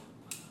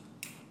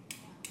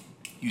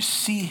 You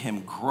see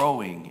him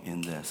growing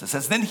in this. It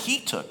says, then he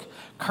took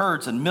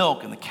curds and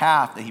milk and the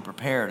calf that he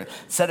prepared and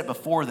set it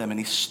before them, and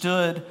he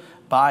stood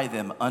by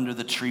them under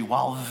the tree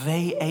while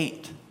they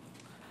ate.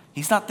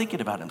 He's not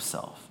thinking about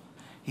himself.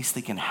 He's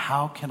thinking,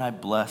 how can I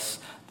bless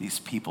these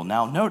people?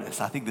 Now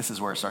notice, I think this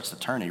is where it starts to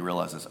turn. He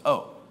realizes,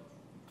 oh,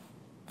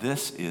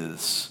 this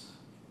is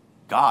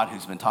God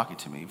who's been talking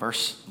to me.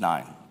 Verse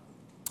 9.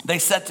 They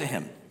said to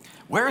him,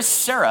 where is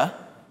Sarah,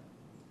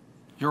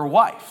 your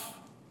wife?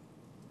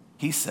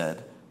 He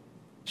said,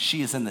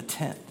 she is in the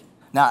tent.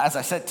 Now, as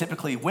I said,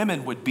 typically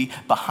women would be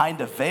behind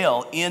a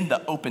veil in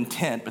the open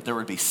tent, but there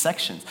would be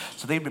sections.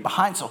 So they'd be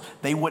behind, so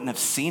they wouldn't have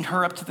seen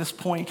her up to this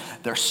point.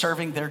 They're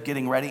serving, they're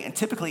getting ready. And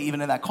typically,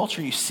 even in that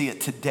culture, you see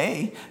it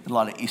today in a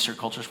lot of Eastern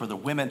cultures where the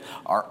women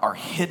are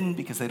hidden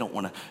because they don't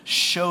want to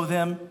show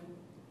them.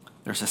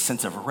 There's a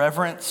sense of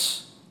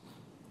reverence.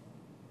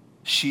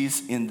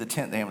 She's in the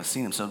tent. They haven't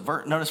seen him. So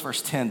notice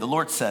verse 10. The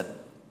Lord said,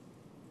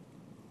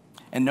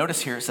 and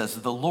notice here it says,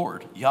 the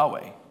Lord,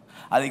 Yahweh.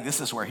 I think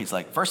this is where he's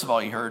like, first of all,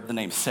 he heard the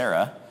name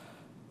Sarah.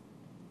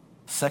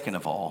 Second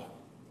of all,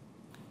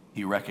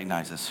 he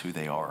recognizes who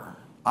they are.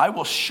 I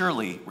will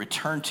surely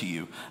return to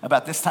you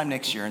about this time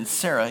next year, and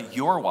Sarah,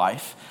 your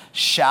wife,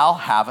 shall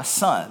have a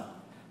son.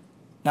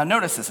 Now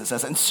notice this, it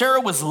says, and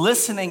Sarah was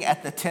listening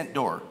at the tent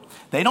door.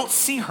 They don't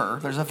see her,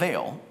 there's a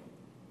veil.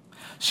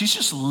 She's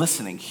just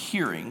listening,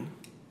 hearing.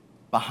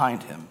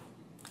 behind him.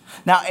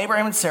 Now,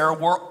 Abraham and Sarah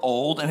were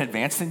old and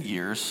advanced in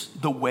years.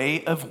 The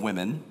way of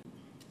women,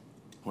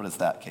 what is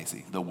that,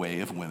 Casey? The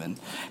way of women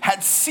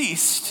had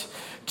ceased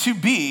to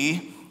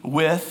be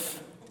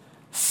with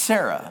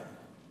Sarah.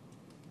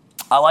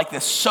 I like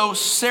this. So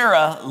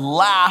Sarah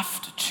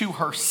laughed to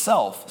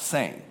herself,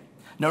 saying,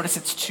 notice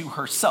it's to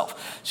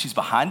herself. She's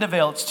behind a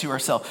veil, it's to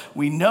herself.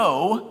 We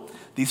know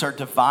these are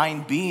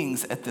divine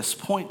beings at this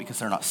point because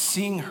they're not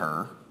seeing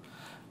her,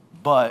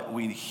 but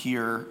we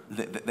hear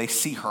that they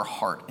see her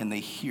heart and they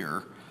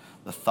hear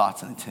the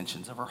thoughts and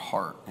intentions of her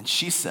heart. And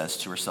she says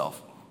to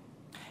herself,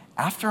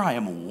 after I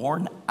am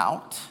worn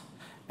out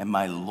and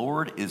my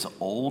Lord is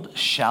old,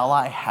 shall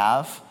I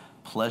have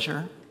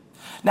pleasure?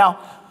 Now,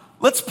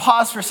 let's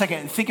pause for a second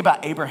and think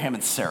about Abraham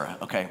and Sarah,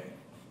 okay?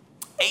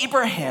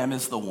 Abraham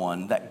is the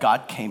one that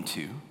God came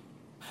to,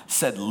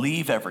 said,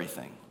 leave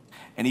everything,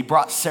 and he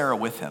brought Sarah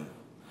with him.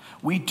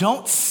 We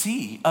don't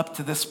see up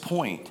to this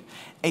point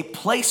a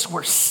place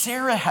where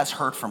Sarah has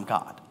heard from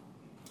God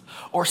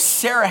or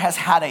Sarah has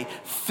had a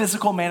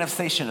physical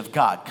manifestation of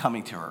God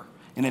coming to her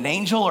in an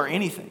angel or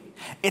anything.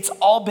 It's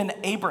all been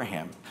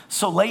Abraham.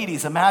 So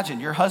ladies, imagine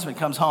your husband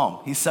comes home.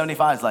 He's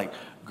 75. He's like,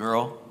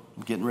 girl,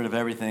 I'm getting rid of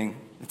everything.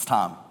 It's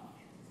time.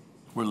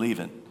 We're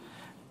leaving.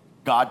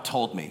 God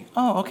told me.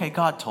 Oh, okay,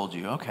 God told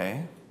you.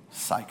 Okay,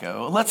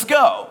 psycho. Let's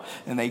go.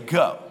 And they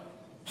go.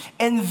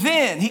 And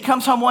then he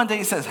comes home one day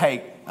and says,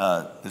 hey,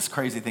 this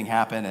crazy thing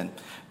happened and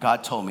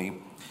God told me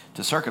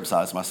to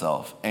circumcise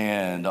myself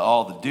and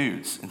all the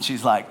dudes. And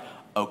she's like,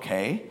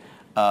 okay,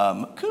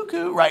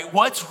 cuckoo, right?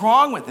 What's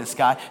wrong with this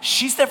guy?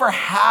 She's never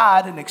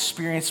had an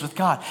experience with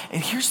God.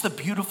 And here's the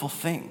beautiful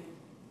thing.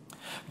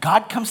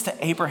 God comes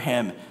to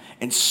Abraham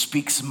and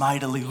speaks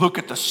mightily. Look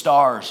at the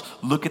stars.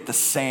 Look at the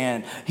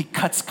sand. He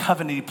cuts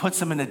covenant. He puts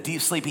him in a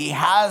deep sleep. He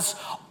has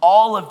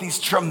all of these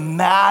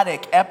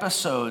dramatic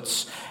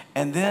episodes.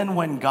 And then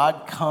when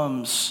God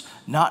comes,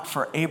 not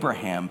for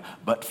Abraham,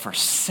 but for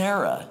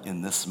Sarah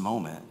in this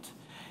moment,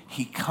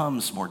 he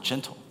comes more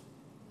gentle.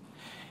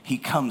 He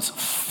comes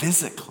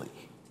physically,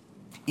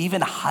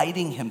 even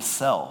hiding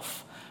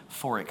himself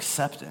for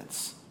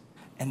acceptance.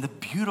 And the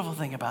beautiful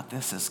thing about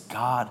this is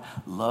God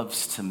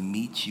loves to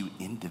meet you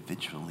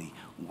individually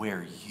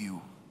where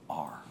you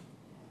are.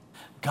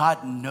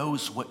 God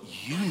knows what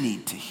you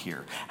need to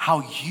hear,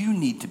 how you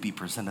need to be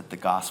presented the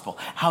gospel,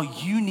 how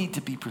you need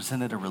to be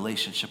presented a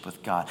relationship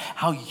with God,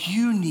 how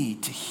you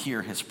need to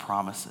hear his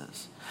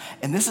promises.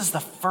 And this is the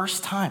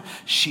first time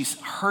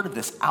she's heard of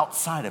this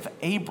outside of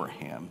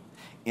Abraham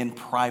in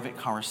private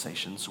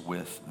conversations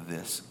with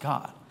this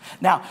God.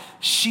 Now,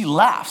 she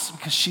laughs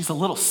because she's a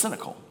little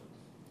cynical.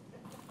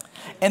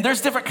 And there's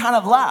different kind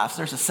of laughs.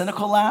 There's a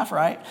cynical laugh,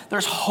 right?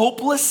 There's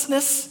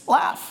hopelessness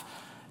laugh.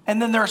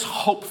 And then there's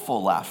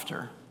hopeful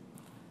laughter.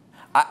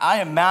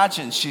 I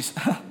imagine she's,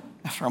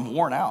 after I'm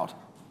worn out,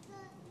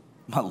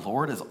 my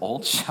Lord is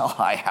old, shall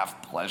I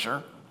have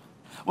pleasure?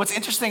 What's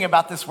interesting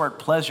about this word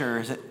pleasure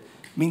is it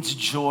means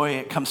joy.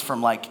 It comes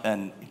from like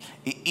an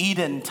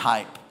Eden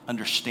type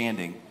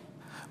understanding.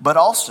 But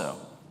also,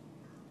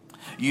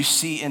 you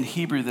see in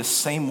Hebrew, this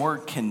same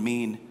word can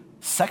mean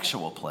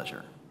sexual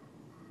pleasure.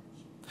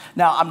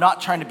 Now, I'm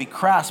not trying to be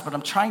crass, but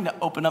I'm trying to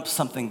open up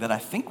something that I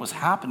think was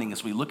happening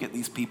as we look at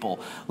these people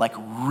like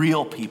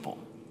real people.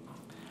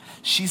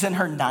 She's in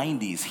her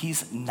 90s.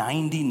 He's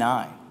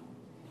 99.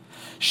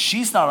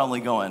 She's not only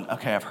going,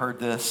 okay, I've heard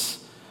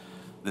this.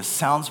 This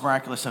sounds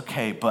miraculous,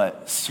 okay,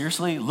 but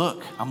seriously,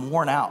 look, I'm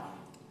worn out.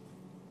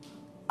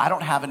 I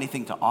don't have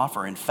anything to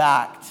offer. In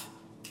fact,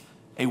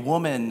 a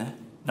woman,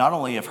 not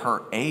only of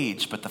her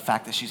age, but the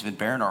fact that she's been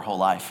barren her whole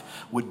life,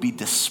 would be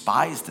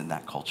despised in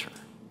that culture.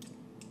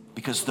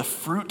 Because the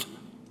fruit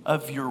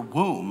of your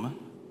womb,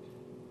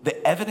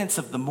 the evidence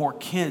of the more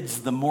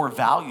kids, the more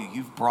value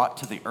you've brought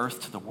to the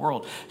earth, to the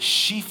world.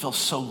 She feels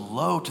so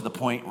low to the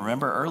point,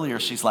 remember earlier,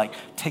 she's like,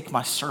 take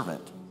my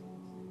servant.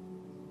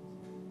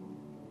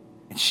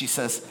 And she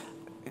says,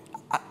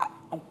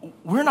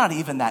 we're not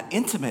even that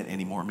intimate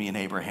anymore, me and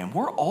Abraham.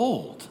 We're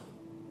old.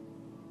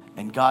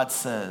 And God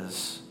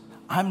says,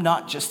 I'm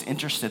not just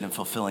interested in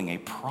fulfilling a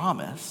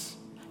promise.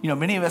 You know,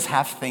 many of us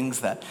have things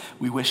that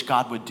we wish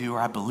God would do,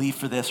 or I believe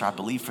for this, or I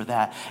believe for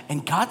that.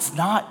 And God's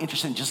not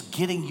interested in just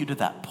getting you to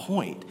that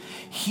point.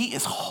 He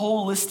is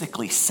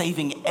holistically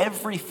saving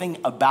everything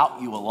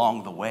about you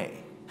along the way.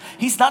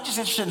 He's not just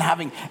interested in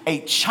having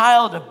a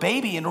child, a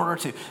baby, in order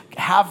to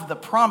have the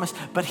promise,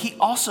 but he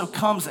also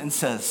comes and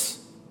says,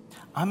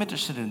 I'm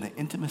interested in the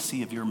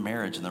intimacy of your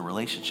marriage and the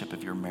relationship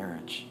of your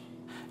marriage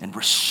and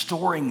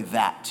restoring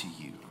that to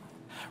you,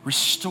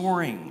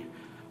 restoring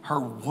her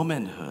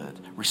womanhood,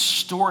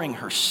 restoring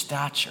her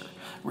stature,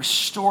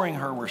 restoring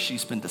her where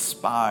she's been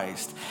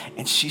despised.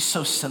 And she's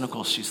so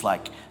cynical, she's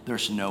like,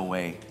 there's no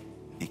way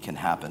it can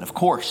happen. Of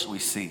course, we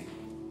see,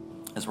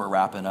 as we're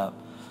wrapping up,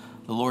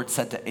 the Lord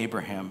said to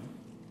Abraham,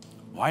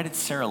 why did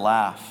Sarah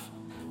laugh?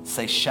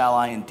 Say, shall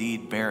I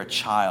indeed bear a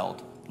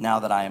child now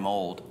that I am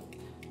old?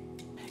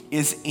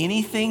 Is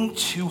anything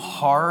too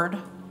hard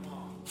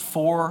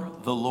for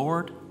the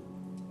Lord?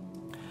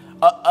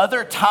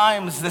 Other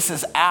times this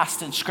is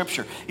asked in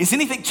scripture. Is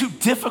anything too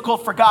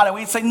difficult for God? And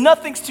we'd say,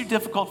 nothing's too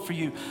difficult for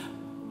you.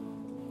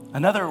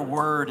 Another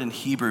word in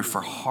Hebrew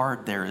for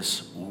hard there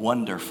is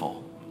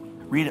wonderful.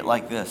 Read it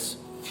like this.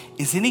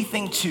 Is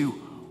anything too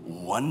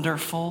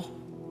wonderful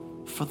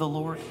for the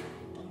Lord?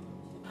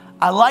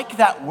 I like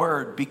that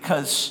word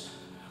because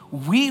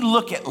we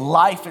look at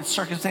life and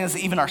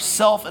circumstances, even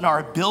ourselves and our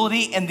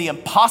ability and the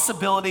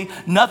impossibility.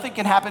 Nothing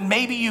can happen.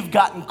 Maybe you've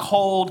gotten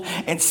cold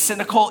and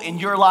cynical in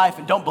your life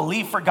and don't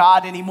believe for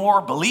God anymore,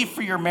 or believe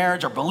for your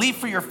marriage, or believe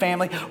for your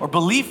family, or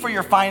believe for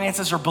your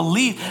finances, or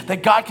believe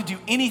that God could do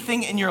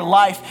anything in your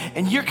life.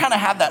 And you kind of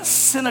have that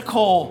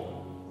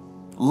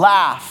cynical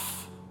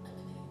laugh,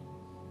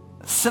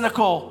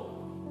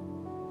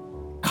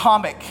 cynical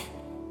comic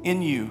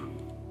in you,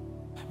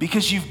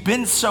 because you've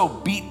been so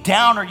beat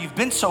down or you've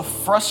been so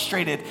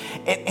frustrated.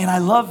 And I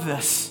love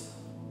this.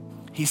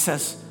 He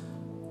says,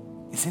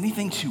 is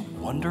anything too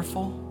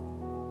wonderful?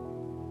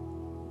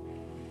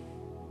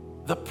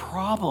 The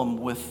problem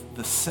with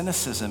the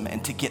cynicism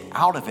and to get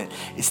out of it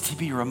is to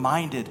be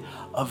reminded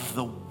of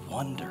the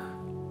wonder,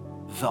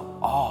 the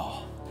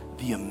awe,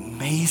 the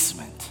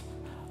amazement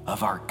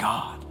of our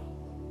God.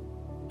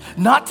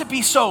 Not to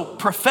be so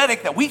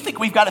prophetic that we think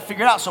we've got to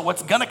figure it out. So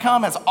what's going to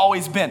come has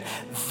always been.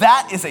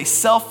 That is a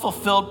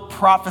self-fulfilled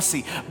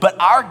prophecy. But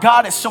our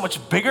God is so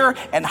much bigger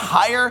and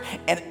higher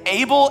and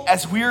able,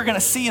 as we are going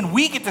to see, and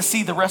we get to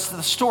see the rest of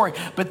the story.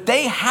 But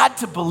they had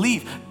to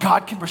believe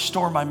God can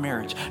restore my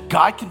marriage.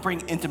 God can bring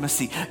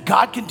intimacy.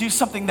 God can do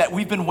something that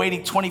we've been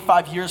waiting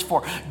 25 years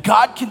for.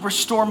 God can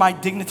restore my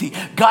dignity.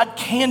 God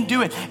can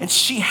do it. And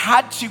she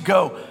had to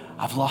go,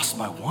 I've lost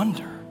my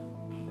wonder.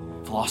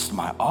 I've lost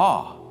my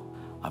awe.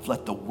 I've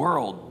let the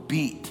world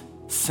beat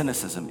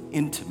cynicism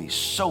into me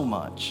so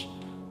much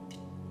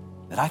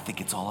that I think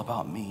it's all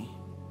about me.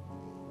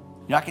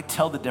 You know, I could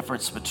tell the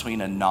difference between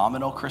a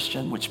nominal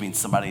Christian, which means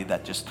somebody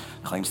that just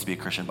claims to be a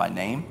Christian by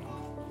name,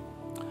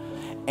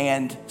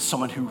 and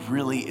someone who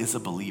really is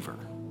a believer.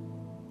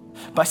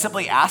 By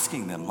simply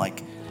asking them,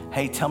 like,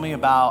 hey, tell me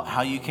about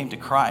how you came to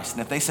Christ.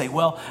 And if they say,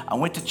 well, I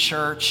went to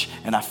church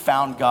and I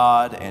found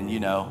God, and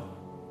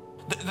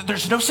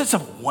there's no sense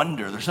of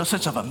wonder. There's no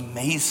sense of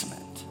amazement.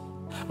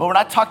 But when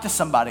I talk to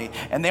somebody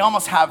and they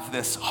almost have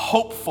this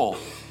hopeful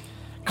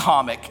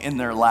comic in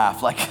their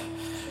laugh, like,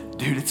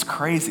 dude, it's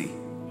crazy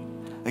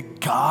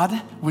that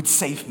God would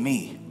save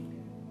me.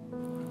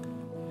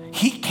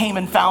 He came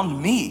and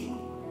found me.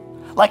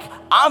 Like,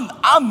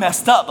 I'm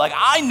messed up. Like,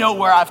 I know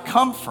where I've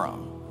come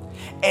from.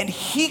 And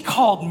he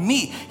called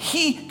me,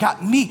 he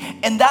got me.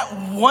 And that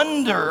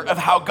wonder of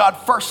how God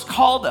first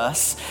called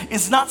us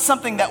is not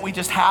something that we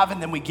just have and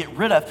then we get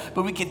rid of,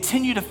 but we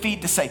continue to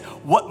feed to say,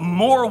 what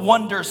more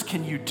wonders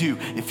can you do?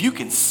 If you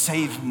can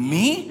save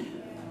me,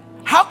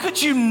 how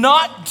could you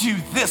not do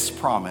this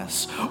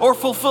promise or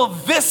fulfill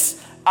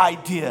this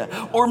idea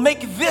or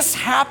make this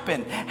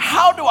happen?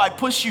 How do I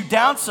push you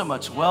down so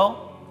much?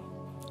 Well,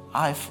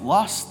 I've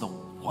lost the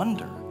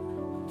wonder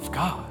of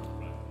God.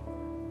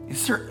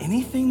 Is there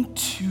anything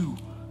too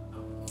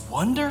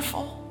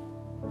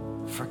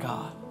wonderful for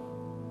God?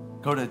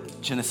 Go to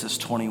Genesis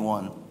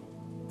 21,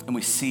 and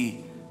we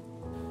see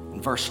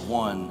in verse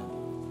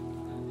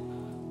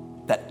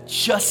 1 that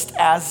just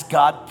as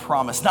God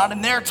promised, not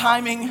in their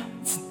timing,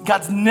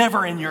 God's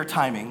never in your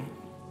timing,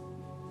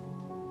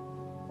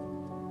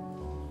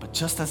 but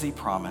just as he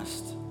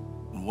promised,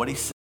 and what he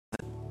said,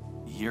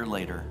 a year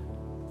later,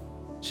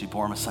 she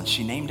bore him a son.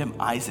 She named him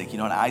Isaac. You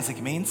know what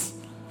Isaac means?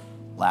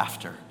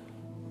 Laughter.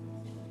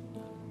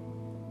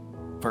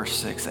 Verse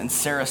 6, and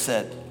Sarah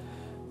said,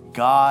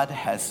 God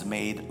has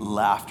made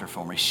laughter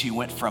for me. She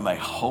went from a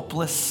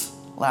hopeless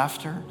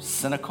laughter,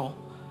 cynical,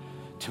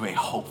 to a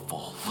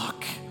hopeful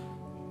look.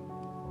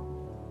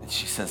 And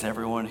she says,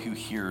 everyone who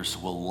hears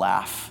will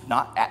laugh,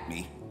 not at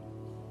me,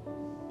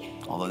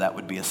 although that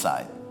would be a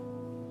side,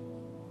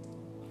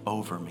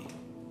 over me.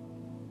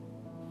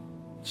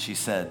 She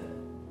said,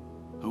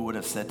 who would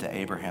have said to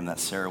Abraham that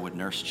Sarah would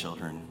nurse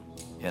children,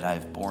 yet I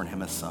have borne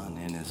him a son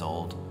in his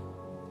old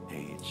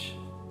age.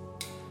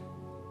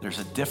 There's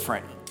a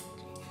different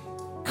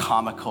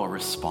comical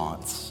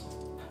response,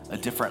 a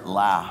different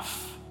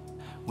laugh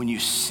when you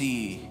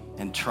see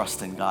and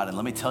trust in God. And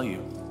let me tell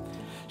you,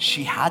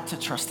 she had to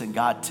trust in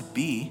God to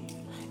be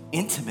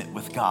intimate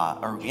with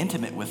God, or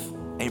intimate with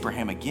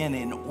Abraham again,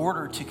 in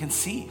order to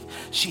conceive.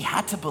 She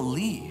had to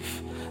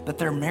believe that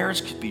their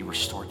marriage could be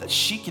restored, that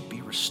she could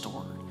be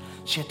restored.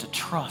 She had to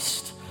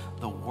trust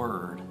the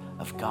word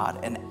of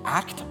God and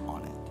act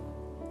on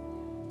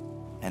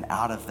it. And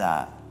out of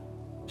that,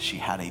 she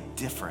had a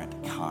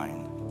different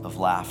kind of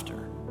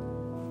laughter,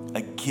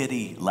 a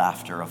giddy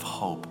laughter of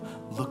hope.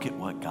 Look at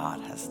what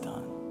God has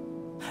done.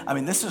 I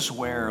mean, this is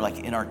where, like,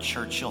 in our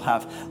church, you'll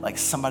have like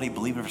somebody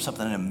believing for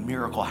something and a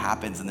miracle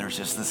happens and there's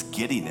just this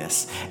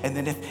giddiness. And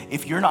then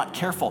if you're not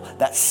careful,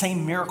 that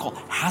same miracle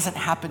hasn't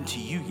happened to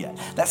you yet.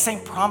 That same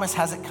promise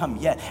hasn't come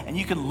yet. And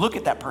you can look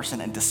at that person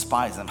and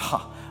despise them.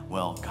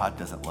 Well, God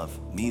doesn't love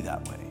me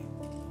that way.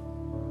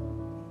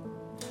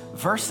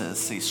 verses,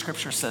 see,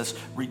 scripture says,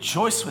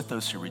 rejoice with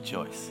those who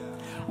rejoice,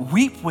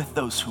 weep with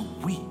those who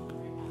weep.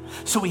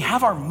 So we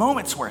have our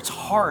moments where it's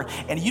hard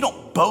and you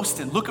don't boast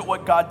and look at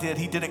what God did.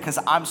 He did it because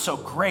I'm so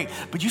great.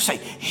 But you say,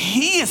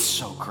 he is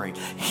so great.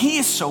 He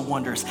is so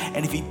wondrous.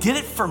 And if he did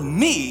it for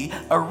me,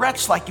 a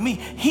wretch like me,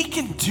 he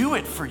can do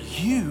it for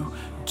you.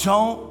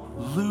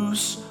 Don't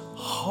lose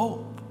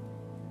hope.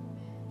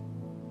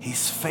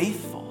 He's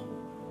faithful.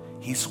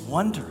 He's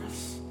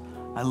wondrous.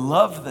 I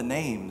love the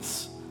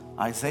names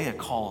Isaiah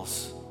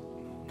calls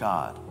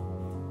God.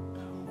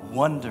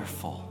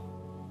 Wonderful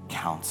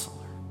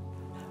Counselor.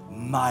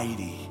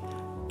 Mighty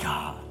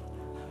God,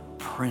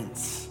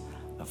 Prince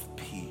of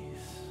Peace.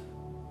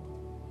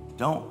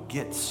 Don't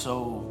get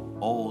so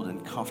old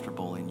and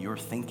comfortable in your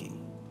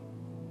thinking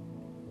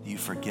that you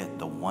forget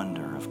the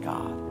wonder of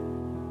God.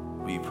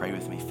 Will you pray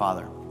with me?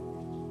 Father,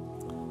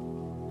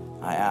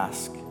 I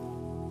ask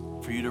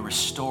for you to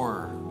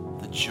restore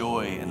the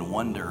joy and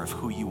wonder of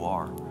who you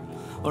are.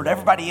 Lord,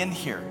 everybody in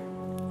here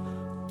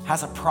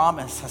has a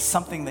promise, has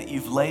something that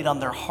you've laid on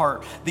their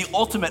heart. The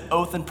ultimate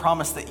oath and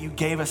promise that you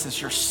gave us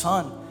as your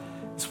son.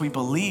 As we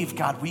believe,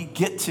 God, we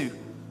get to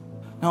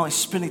not only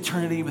spend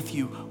eternity with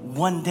you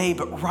one day,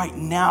 but right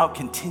now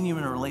continue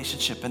in a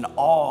relationship in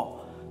awe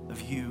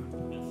of you.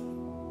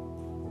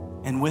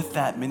 And with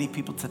that, many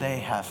people today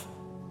have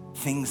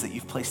things that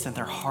you've placed in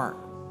their heart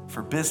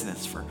for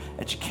business, for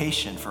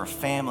education, for a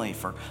family,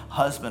 for a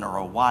husband or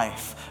a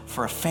wife,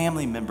 for a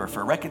family member,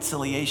 for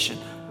reconciliation.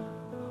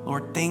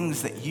 Lord,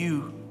 things that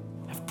you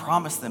have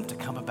promised them to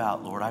come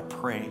about, Lord, I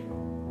pray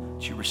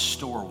that you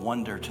restore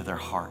wonder to their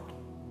heart.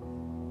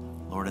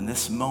 Lord, in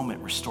this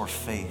moment, restore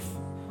faith.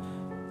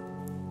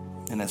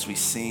 And as we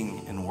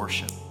sing and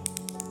worship,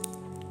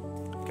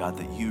 God,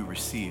 that you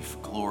receive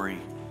glory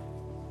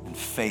and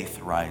faith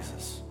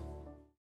rises.